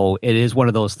 So it is one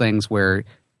of those things where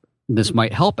this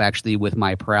might help actually with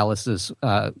my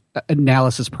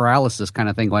analysis paralysis kind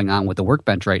of thing going on with the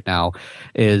workbench right now.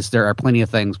 Is there are plenty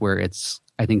of things where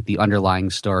I think the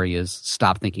underlying story is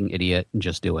stop thinking idiot and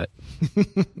just do it.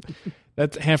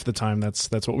 That's half the time. That's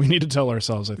what we need to tell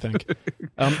ourselves, I think.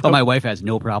 My wife has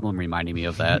no problem reminding me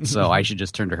of that, so I should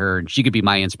just turn to her, and she could be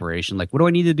my inspiration. Like, what do I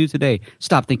need to do today?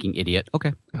 Stop thinking idiot.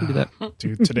 Okay, I can do that.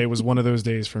 Dude, today was one of those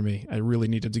days for me. I really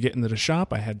needed to get into the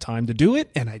shop. I had time to do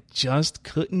it, and I just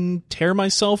couldn't tear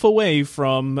myself away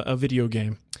from a video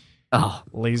game. Oh,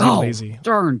 lazy.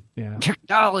 Darn yeah.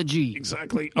 Technology.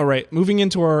 Exactly. All right, moving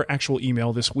into our actual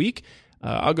email this week.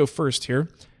 I'll go first here.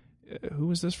 Who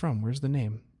is this from? Where's the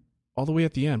name? All the way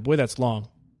at the end. Boy, that's long.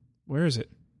 Where is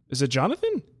it? Is it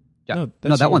Jonathan? Yeah.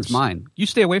 No, that one's mine. You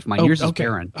stay away from mine. Yours is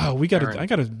Baron. Oh, I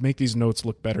gotta make these notes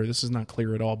look better. This is not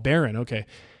clear at all. Baron, okay.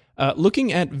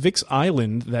 Looking at Vic's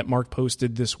Island that Mark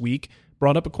posted this week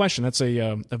brought up a question. That's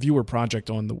a viewer project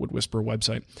on the Wood Whisperer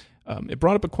website. It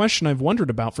brought up a question I've wondered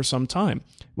about for some time.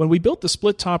 When we built the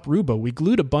split top Rubo, we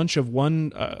glued a bunch of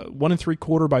 1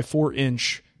 3/4 by 4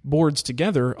 inch boards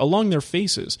together along their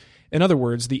faces. In other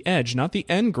words, the edge, not the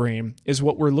end grain, is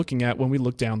what we're looking at when we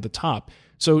look down the top.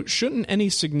 So shouldn't any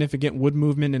significant wood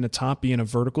movement in a top be in a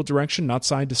vertical direction, not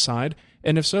side to side?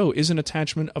 And if so, is an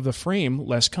attachment of the frame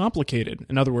less complicated?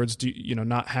 In other words,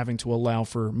 not having to allow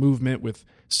for movement with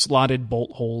slotted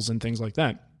bolt holes and things like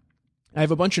that. I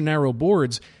have a bunch of narrow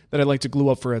boards that I'd like to glue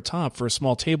up for a top for a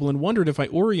small table and wondered if I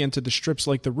oriented the strips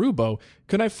like the Rubo,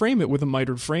 could I frame it with a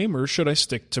mitered frame or should I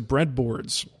stick to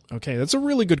breadboards? Okay, that's a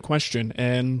really good question,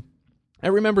 and I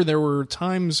remember there were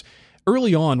times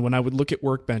early on when I would look at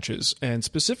workbenches, and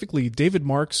specifically David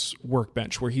Mark's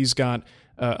workbench, where he's got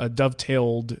a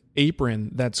dovetailed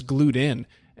apron that's glued in.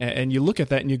 And you look at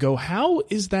that and you go, how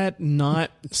is that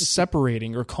not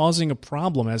separating or causing a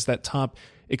problem as that top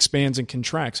expands and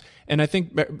contracts? And I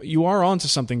think you are onto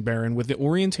something, Baron. With the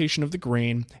orientation of the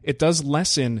grain, it does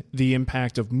lessen the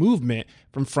impact of movement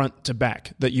from front to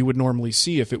back that you would normally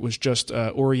see if it was just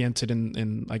oriented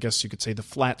in, I guess you could say, the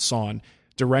flat sawn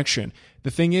direction. The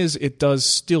thing is, it does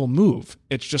still move.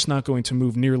 It's just not going to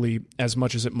move nearly as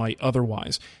much as it might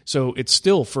otherwise. So it's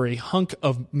still, for a hunk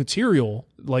of material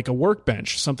like a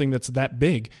workbench, something that's that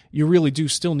big, you really do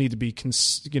still need to be,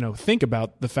 think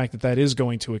about the fact that is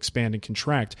going to expand and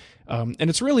contract. And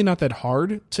it's really not that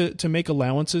hard to make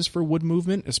allowances for wood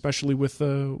movement, especially with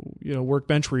a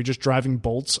workbench where you're just driving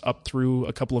bolts up through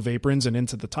a couple of aprons and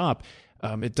into the top.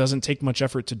 It doesn't take much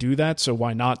effort to do that, so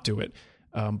why not do it?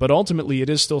 But ultimately, it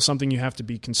is still something you have to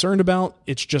be concerned about.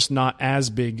 It's just not as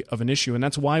big of an issue. And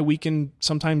that's why we can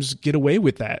sometimes get away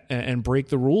with that and break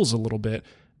the rules a little bit,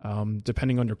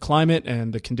 depending on your climate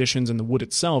and the conditions and the wood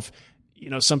itself.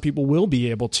 Some people will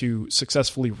be able to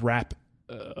successfully wrap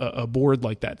a board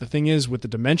like that. The thing is, with the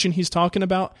dimension he's talking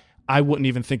about, I wouldn't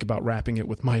even think about wrapping it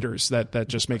with miters. That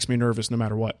just makes me nervous no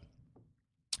matter what.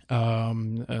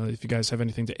 If you guys have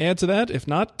anything to add to that, if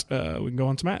not, we can go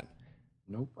on to Matt.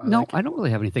 Nope. I don't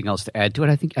really have anything else to add to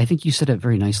it. I think you said it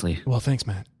very nicely. Well, thanks,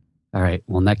 Matt. All right.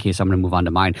 Well, in that case, I'm going to move on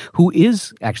to mine. Who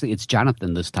is actually? It's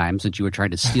Jonathan this time, since you were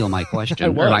trying to steal my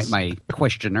question, or my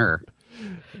questioner.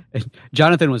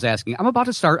 Jonathan was asking, I'm about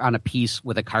to start on a piece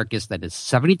with a carcass that is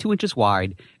 72 inches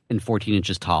wide and 14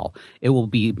 inches tall. It will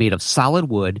be made of solid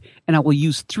wood, and I will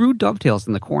use through dovetails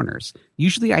in the corners.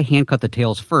 Usually I hand cut the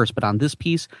tails first, but on this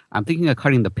piece, I'm thinking of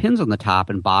cutting the pins on the top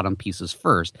and bottom pieces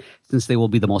first, since they will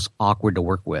be the most awkward to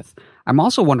work with. I'm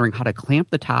also wondering how to clamp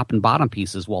the top and bottom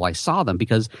pieces while I saw them,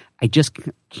 because I just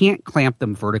can't clamp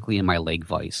them vertically in my leg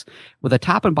vise. With the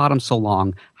top and bottom so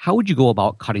long, how would you go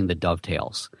about cutting the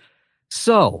dovetails?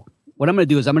 So what I'm going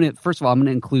to do is first of all, I'm going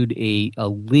to include a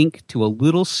link to a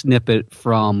little snippet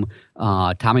from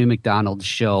Tommy McDonald's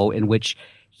show, in which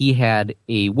he had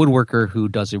a woodworker who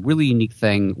does a really unique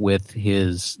thing with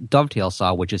his dovetail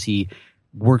saw, which is he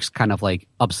works kind of like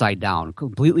upside down,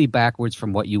 completely backwards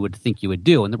from what you would think you would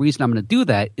do. And the reason I'm going to do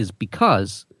that is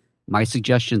because my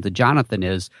suggestion to Jonathan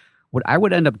is, what I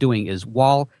would end up doing is,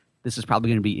 while this is probably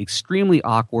going to be extremely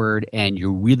awkward and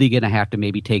you're really going to have to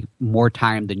maybe take more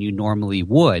time than you normally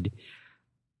would,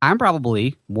 I'm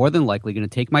probably more than likely going to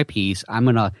take my piece, I'm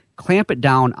going to clamp it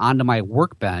down onto my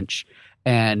workbench,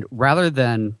 and rather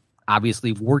than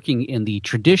obviously working in the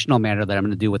traditional manner that I'm going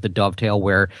to do with the dovetail,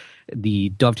 where the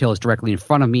dovetail is directly in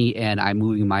front of me and I'm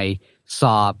moving my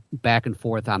saw back and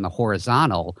forth on the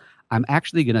horizontal, I'm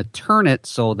actually going to turn it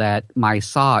so that my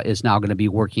saw is now going to be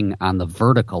working on the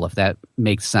vertical, if that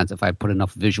makes sense, if I put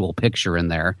enough visual picture in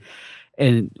there.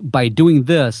 And by doing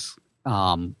this,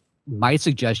 my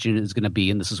suggestion is going to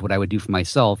be, and this is what I would do for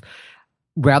myself,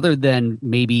 rather than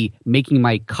maybe making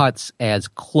my cuts as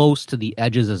close to the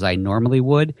edges as I normally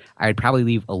would, I'd probably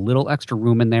leave a little extra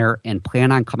room in there and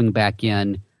plan on coming back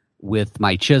in with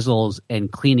my chisels and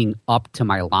cleaning up to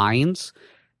my lines.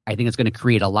 I think it's going to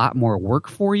create a lot more work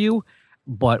for you,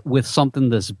 but with something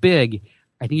this big,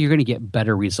 I think you're going to get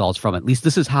better results from it. At least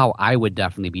this is how I would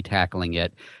definitely be tackling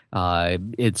it.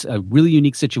 It's a really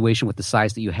unique situation with the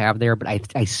size that you have there, but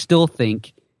I still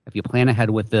think if you plan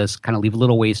ahead with this, kind of leave a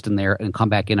little waste in there and come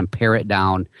back in and pare it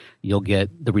down, you'll get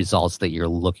the results that you're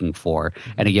looking for.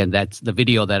 And again, that's the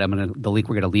video that the link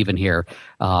we're going to leave in here.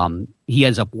 He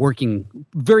ends up working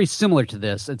very similar to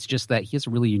this. It's just that he has a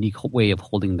really unique way of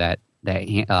holding that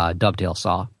dovetail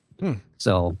saw.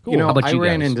 So, cool. How about you guys? I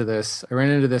ran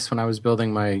into this when I was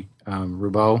building my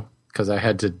Roubeau, because I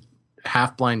had to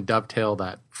half blind dovetail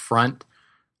that front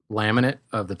laminate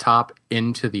of the top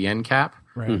into the end cap.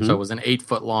 Right. Mm-hmm. So it was an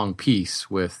 8-foot long piece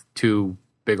with two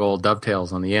big old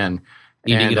dovetails on the end.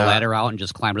 You need to get a ladder out and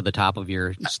just climb to the top of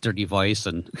your sturdy vise.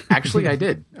 And actually, I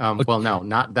did. Well, no,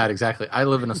 not that exactly. I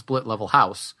live in a split level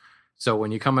house. So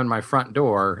when you come in my front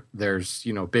door, there's,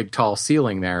 big tall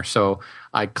ceiling there. So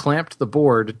I clamped the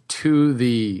board to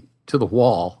the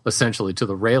wall, essentially to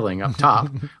the railing up top,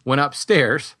 went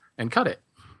upstairs and cut it.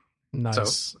 Nice.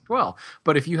 So, well,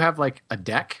 but if you have like a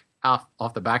deck off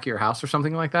the back of your house or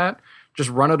something like that, just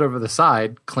run it over the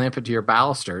side, clamp it to your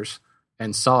balusters,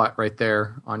 and saw it right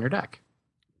there on your deck.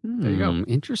 There you go.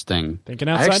 Interesting. Thinking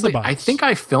outside the box. I think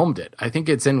I filmed it. I think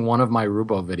it's in one of my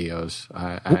Roubeau videos.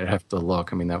 I'd have to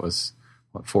look. I mean, that was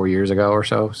 4 years ago or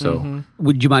so. So,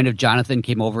 would you mind if Jonathan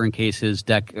came over in case his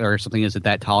deck or something isn't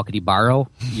that tall? Could he borrow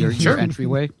your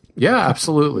entryway? Yeah,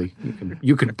 absolutely.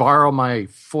 You could borrow my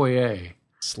foyer.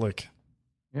 Slick.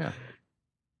 Yeah.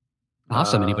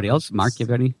 Awesome. Anybody else? Mark, you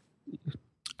have any?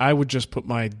 I would just put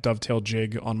my dovetail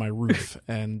jig on my roof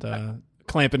and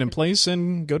clamp it in place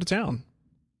and go to town.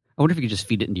 I wonder if you could just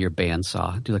feed it into your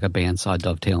bandsaw. Do like a bandsaw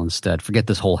dovetail instead. Forget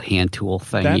this whole hand tool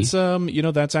thing. That's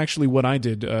that's actually what I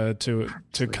did to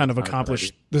kind of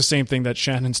accomplish the same thing that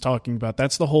Shannon's talking about.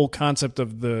 That's the whole concept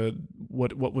of the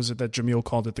what was it that Jamil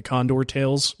called it, the condor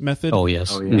tails method. Oh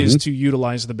yes, is to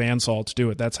utilize the bandsaw to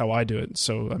do it. That's how I do it.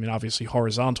 So I mean, obviously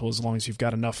horizontal, as long as you've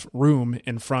got enough room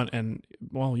in front, and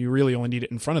well, you really only need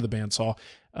it in front of the bandsaw.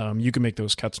 You can make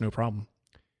those cuts no problem.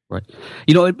 Right.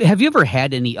 Have you ever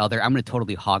had any other, I'm going to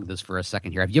totally hog this for a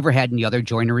second here. Have you ever had any other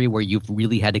joinery where you've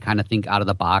really had to kind of think out of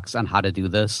the box on how to do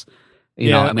this?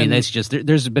 I mean, it's just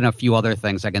there's been a few other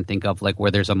things I can think of, like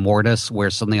where there's a mortise where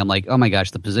suddenly I'm like, oh my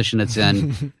gosh, the position it's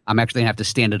in, I'm actually gonna have to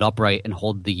stand it upright and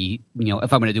hold the,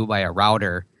 if I'm gonna do it by a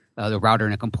router, the router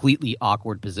in a completely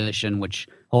awkward position, which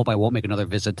hope I won't make another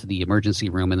visit to the emergency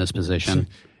room in this position.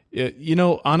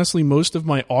 Honestly, most of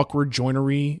my awkward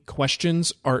joinery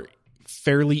questions are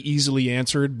fairly easily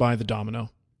answered by the domino.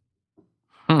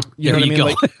 You know what I mean?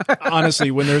 Like, honestly,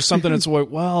 when there's something that's like,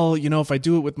 well, if I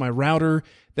do it with my router,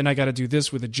 then I got to do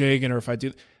this with a jig. And or if I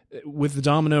do with the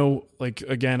domino, like,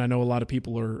 again, I know a lot of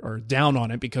people are down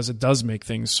on it because it does make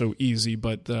things so easy,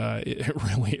 but it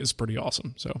really is pretty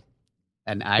awesome. So,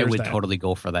 and I would totally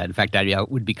go for that. In fact, I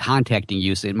would be contacting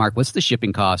you saying, Mark, what's the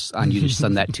shipping costs on you to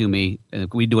send that to me?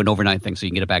 We do an overnight thing so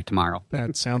you can get it back tomorrow.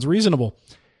 That sounds reasonable.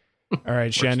 All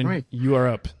right, Shannon, you are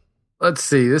up. Let's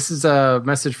see. This is a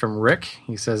message from Rick.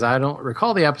 He says, I don't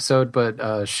recall the episode,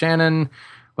 but Shannon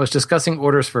was discussing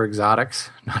orders for exotics,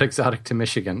 not exotic to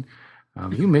Michigan.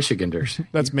 You Michiganders.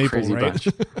 That's Maple, crazy right?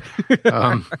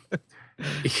 Bunch.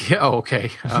 Yeah,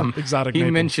 okay. Exotic he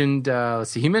Maple. Mentioned,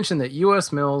 he mentioned that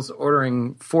U.S. mills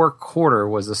ordering 4/4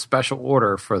 was a special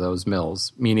order for those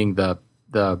mills, meaning the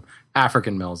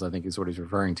African mills, I think is what he's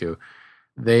referring to.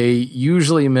 They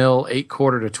usually mill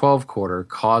 8/4 to 12/4,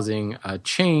 causing a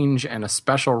change and a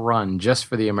special run just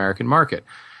for the American market.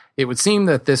 It would seem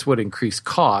that this would increase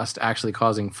cost, actually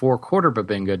causing 4/4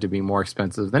 Babinga to be more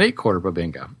expensive than 8/4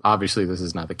 Babinga. Obviously, this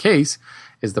is not the case.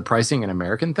 Is the pricing an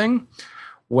American thing?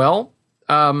 Well,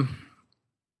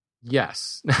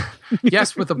 yes.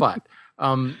 Yes, with a but.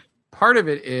 Part of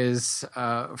it is,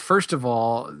 first of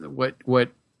all, what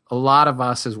a lot of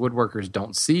us as woodworkers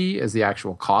don't see is the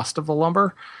actual cost of the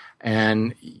lumber.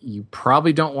 And you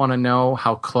probably don't want to know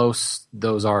how close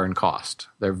those are in cost.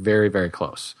 They're very, very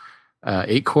close.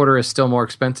 8/4 is still more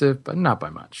expensive, but not by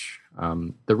much.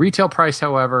 The retail price,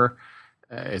 however,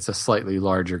 it's a slightly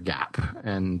larger gap.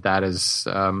 And that is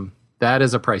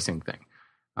a pricing thing.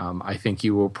 I think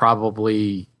you will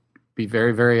probably be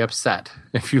very, very upset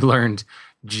if you learned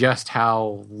just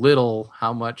how little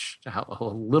more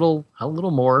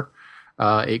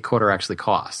 8/4 actually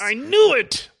costs. I knew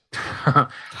it.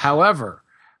 However,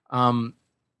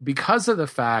 because of the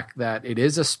fact that it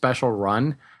is a special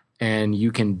run and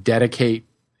you can dedicate,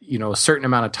 a certain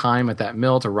amount of time at that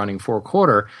mill to running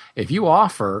 4/4, if you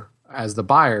offer as the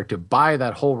buyer to buy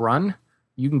that whole run,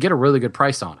 you can get a really good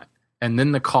price on it. And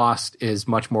then the cost is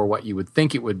much more what you would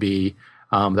think it would be.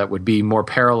 That would be more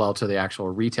parallel to the actual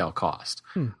retail cost.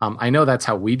 I know that's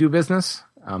how we do business.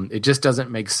 It just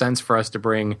doesn't make sense for us to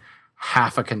bring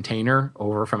half a container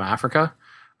over from Africa,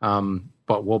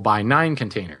 but we'll buy 9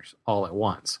 containers all at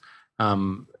once.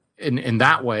 In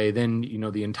that way, then,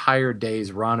 the entire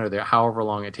day's run or however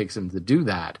long it takes them to do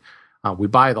that, we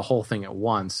buy the whole thing at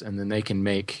once, and then they can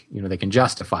make, they can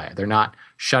justify it. They're not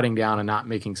shutting down and not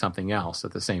making something else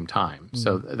at the same time.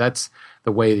 So that's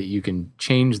the way that you can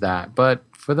change that. But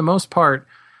for the most part,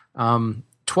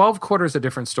 12/4 is a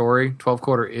different story.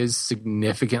 12/4 is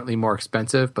significantly more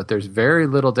expensive, but there's very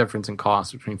little difference in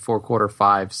cost between 4/4,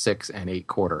 5, 6, and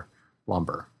 8/4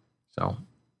 lumber. So,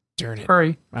 darn it.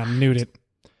 Hurry. I knew it.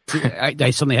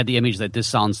 I suddenly had the image that this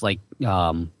sounds like,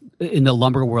 in the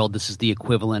lumber world, this is the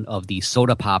equivalent of the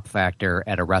soda pop factor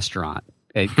at a restaurant.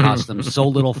 It costs them so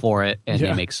little for it, and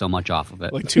they make so much off of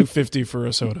it. Like $2.50 for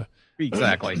a soda.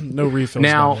 Exactly. No refills.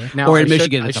 Now, or in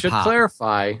Michigan, I should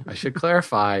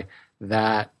clarify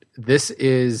that this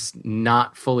is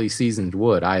not fully seasoned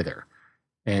wood either,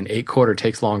 and 8/4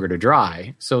 takes longer to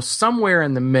dry. So somewhere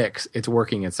in the mix, it's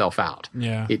working itself out.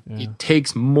 Yeah, it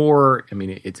takes more. I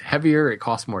mean, it's heavier. It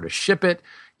costs more to ship it.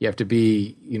 You have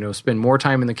to spend more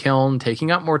time in the kiln,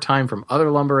 taking up more time from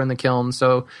other lumber in the kiln.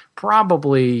 So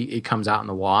probably it comes out in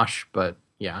the wash, but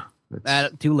yeah.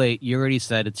 Too late. You already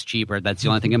said it's cheaper. That's the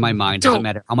only thing in my mind. Doesn't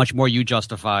matter how much more you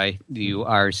justify, you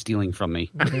are stealing from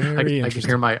me. I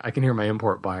can hear my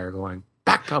import buyer going,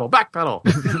 backpedal,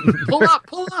 pull up.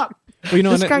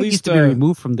 Well, this guy needs to be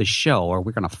removed from the show, or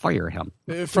we're going to fire him.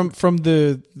 From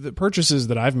the purchases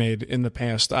that I've made in the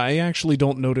past, I actually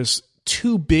don't notice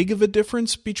too big of a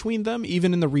difference between them.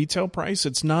 Even in the retail price,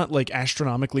 it's not like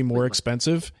astronomically more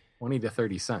expensive. 20 to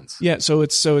 30 cents. Yeah, so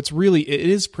it's really, it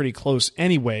is pretty close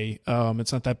anyway.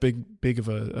 It's not that big of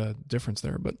a difference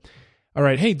there. But all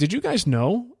right, hey, did you guys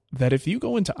know that if you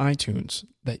go into iTunes,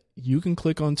 that you can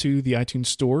click onto the iTunes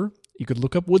store, you could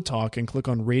look up Wood Talk and click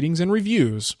on ratings and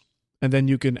reviews, and then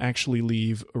you can actually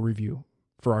leave a review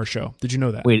for our show. Did you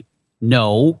know that? Wait,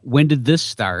 no. When did this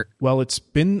start? Well, it's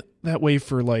been that way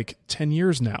for like 10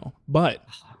 years now, but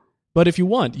But if you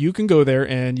want, you can go there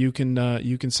and you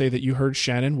can say that you heard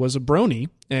Shannon was a brony,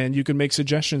 and you can make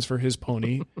suggestions for his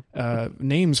pony,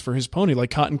 names for his pony,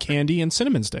 like Cotton Candy and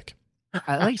Cinnamon Stick.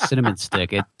 I like Cinnamon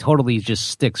Stick. It totally just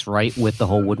sticks right with the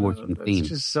whole woodworking theme. It's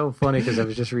just so funny because I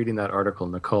was just reading that article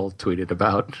Nicole tweeted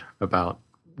about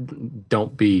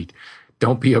don't be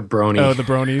a brony. Oh, the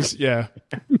bronies. Yeah.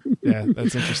 Yeah,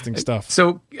 that's interesting stuff.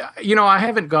 So, I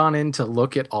haven't gone in to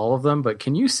look at all of them, but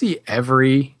can you see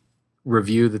every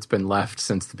review that's been left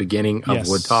since the beginning of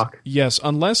Wood Talk? Yes,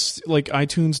 unless like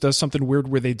iTunes does something weird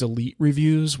where they delete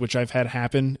reviews, which I've had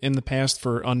happen in the past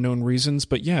for unknown reasons.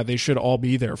 But yeah, they should all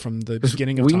be there from the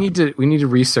beginning of time. We need to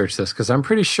research this because I'm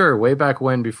pretty sure way back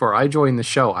when, before I joined the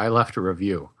show, I left a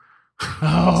review.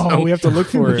 Oh, so we have to look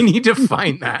for it. We need to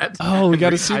find that. Oh, we got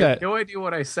to see that. I have no idea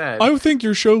what I said. I think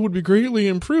your show would be greatly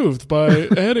improved by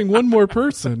adding one more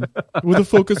person with a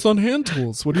focus on hand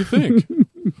tools. What do you think?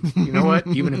 You know what?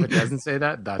 Even if it doesn't say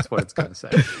that, that's what it's going to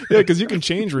say. Yeah, because you can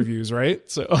change reviews, right?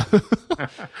 So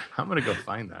I'm going to go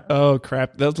find that. Oh,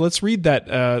 crap. Let's read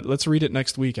that. Let's read it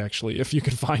next week, actually, if you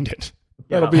can find it.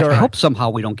 That'll be all right. I hope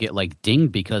somehow we don't get like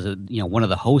dinged because of, one of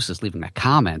the hosts is leaving a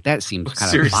comment. That seems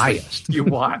kind of biased. You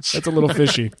watch. That's a little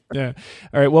fishy. Yeah.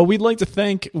 All right. Well, we'd like to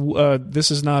thank, this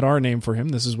is not our name for him.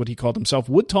 This is what he called himself,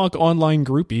 Wood Talk Online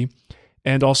Groupie,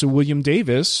 and also William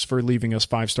Davis for leaving us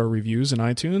 5-star reviews in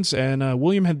iTunes. And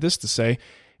William had this to say.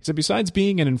 He said, besides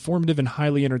being an informative and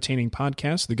highly entertaining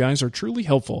podcast, the guys are truly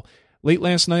helpful. Late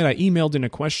last night, I emailed in a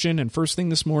question, and first thing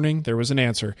this morning, there was an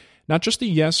answer. Not just a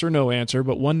yes or no answer,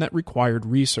 but one that required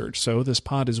research. So this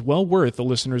pod is well worth the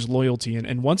listener's loyalty.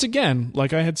 And once again,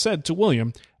 like I had said to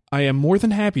William, I am more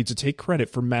than happy to take credit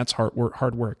for Matt's hard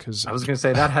work. Because I was going to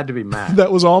say that had to be Matt. That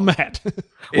was all Matt.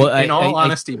 In all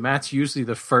honesty, Matt's usually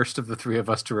the first of the three of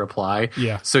us to reply.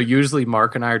 Yeah. So usually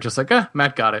Mark and I are just like,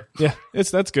 Matt got it. Yeah,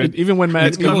 that's good. Even when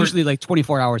Matt's usually like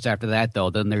 24 hours after that, though,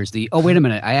 then there's wait a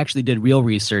minute, I actually did real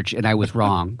research and I was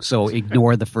wrong. So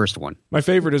ignore the first one. My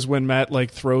favorite is when Matt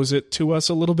like throws it to us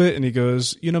a little bit and he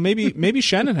goes, maybe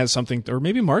Shannon has something, or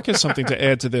maybe Mark has something to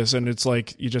add to this, and it's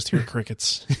like you just hear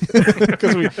crickets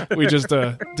because we just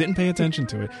didn't pay attention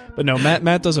to it. But no,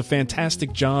 Matt does a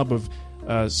fantastic job of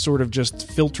sort of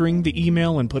just filtering the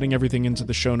email and putting everything into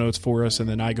the show notes for us, and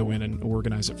then I go in and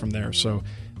organize it from there. So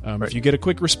if you get a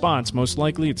quick response, most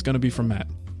likely it's going to be from Matt.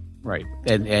 Right.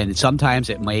 And sometimes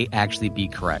it may actually be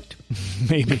correct.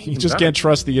 Maybe. You just can't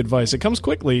trust the advice. It comes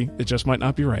quickly. It just might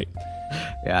not be right.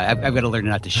 Yeah, I've got to learn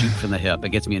not to shoot from the hip. It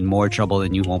gets me in more trouble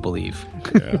than you won't believe.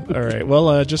 Yeah. All right.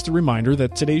 Well, just a reminder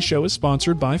that today's show is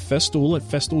sponsored by Festool at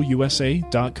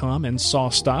FestoolUSA.com and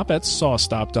SawStop at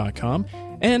SawStop.com.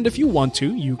 And if you want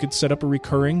to, you could set up a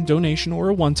recurring donation or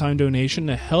a one-time donation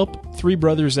to help three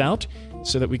brothers out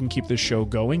so that we can keep this show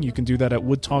going. You can do that at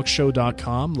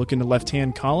woodtalkshow.com. Look in the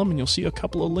left-hand column, and you'll see a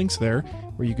couple of links there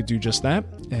where you could do just that.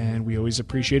 And we always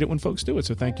appreciate it when folks do it.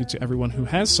 So thank you to everyone who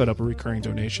has set up a recurring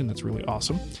donation. That's really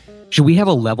awesome. Should we have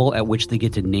a level at which they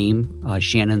get to name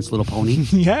Shannon's little pony?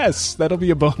 Yes, that'll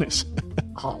be a bonus.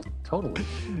 Oh, totally.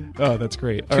 Oh, that's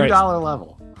great. $2 right.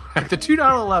 Level. At the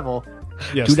 $2 level...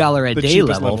 Yes, $2 a day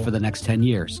level for the next 10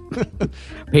 years.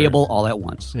 Payable all at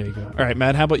once. There you go. All right,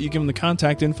 Matt, how about you give them the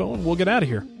contact info and we'll get out of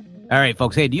here. All right,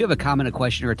 folks. Hey, do you have a comment, a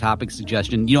question, or a topic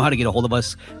suggestion? You know how to get a hold of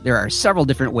us. There are several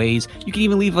different ways. You can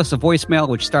even leave us a voicemail,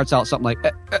 which starts out something like,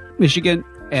 Michigan.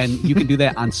 And you can do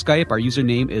that on Skype. Our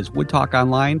username is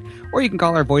WoodTalkOnline. Or you can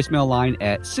call our voicemail line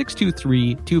at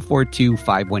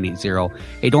 623-242-5180.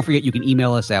 Hey, don't forget you can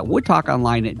email us at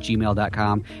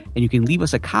woodtalkonline@gmail.com. And you can leave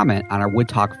us a comment on our Wood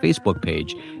Talk Facebook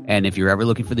page. And if you're ever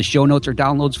looking for the show notes or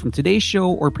downloads from today's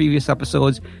show or previous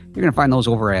episodes, you're going to find those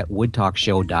over at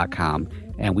woodtalkshow.com.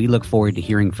 And we look forward to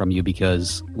hearing from you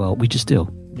because, well, we just do.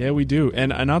 Yeah, we do.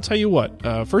 And I'll tell you what,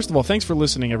 first of all, thanks for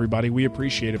listening, everybody. We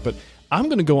appreciate it. But I'm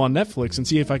going to go on Netflix and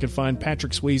see if I can find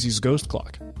Patrick Swayze's Ghost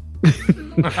Clock.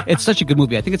 It's such a good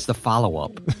movie. I think it's the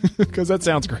follow-up. Because that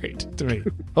sounds great to me.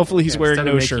 Hopefully he's wearing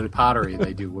no shirt. Instead of pottery,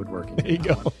 they do woodworking. There you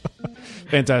go.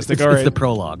 Fantastic. It's, all right. It's the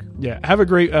prologue. Yeah. Have a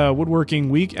great woodworking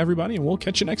week, everybody, and we'll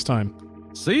catch you next time.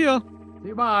 See ya. See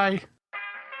you. Bye.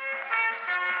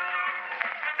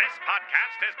 This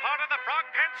podcast is part of the Frog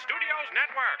Pants Studios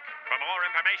Network. For more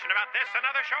information about this and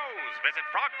other shows, visit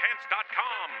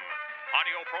frogpants.com.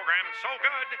 Audio program so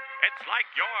good, it's like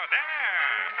you're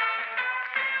there.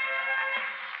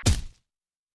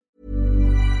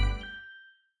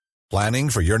 Planning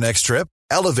for your next trip?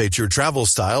 Elevate your travel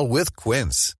style with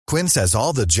Quince. Quince has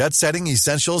all the jet-setting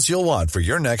essentials you'll want for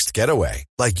your next getaway,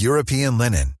 like European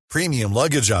linen, premium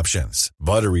luggage options,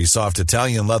 buttery soft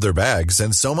Italian leather bags,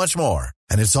 and so much more.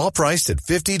 And it's all priced at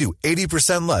 50 to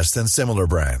 80% less than similar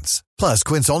brands. Plus,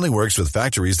 Quince only works with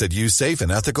factories that use safe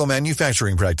and ethical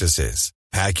manufacturing practices.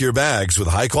 Pack your bags with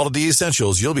high-quality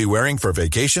essentials you'll be wearing for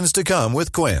vacations to come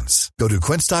with Quince. Go to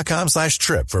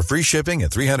quince.com/trip for free shipping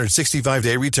and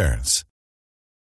 365-day returns.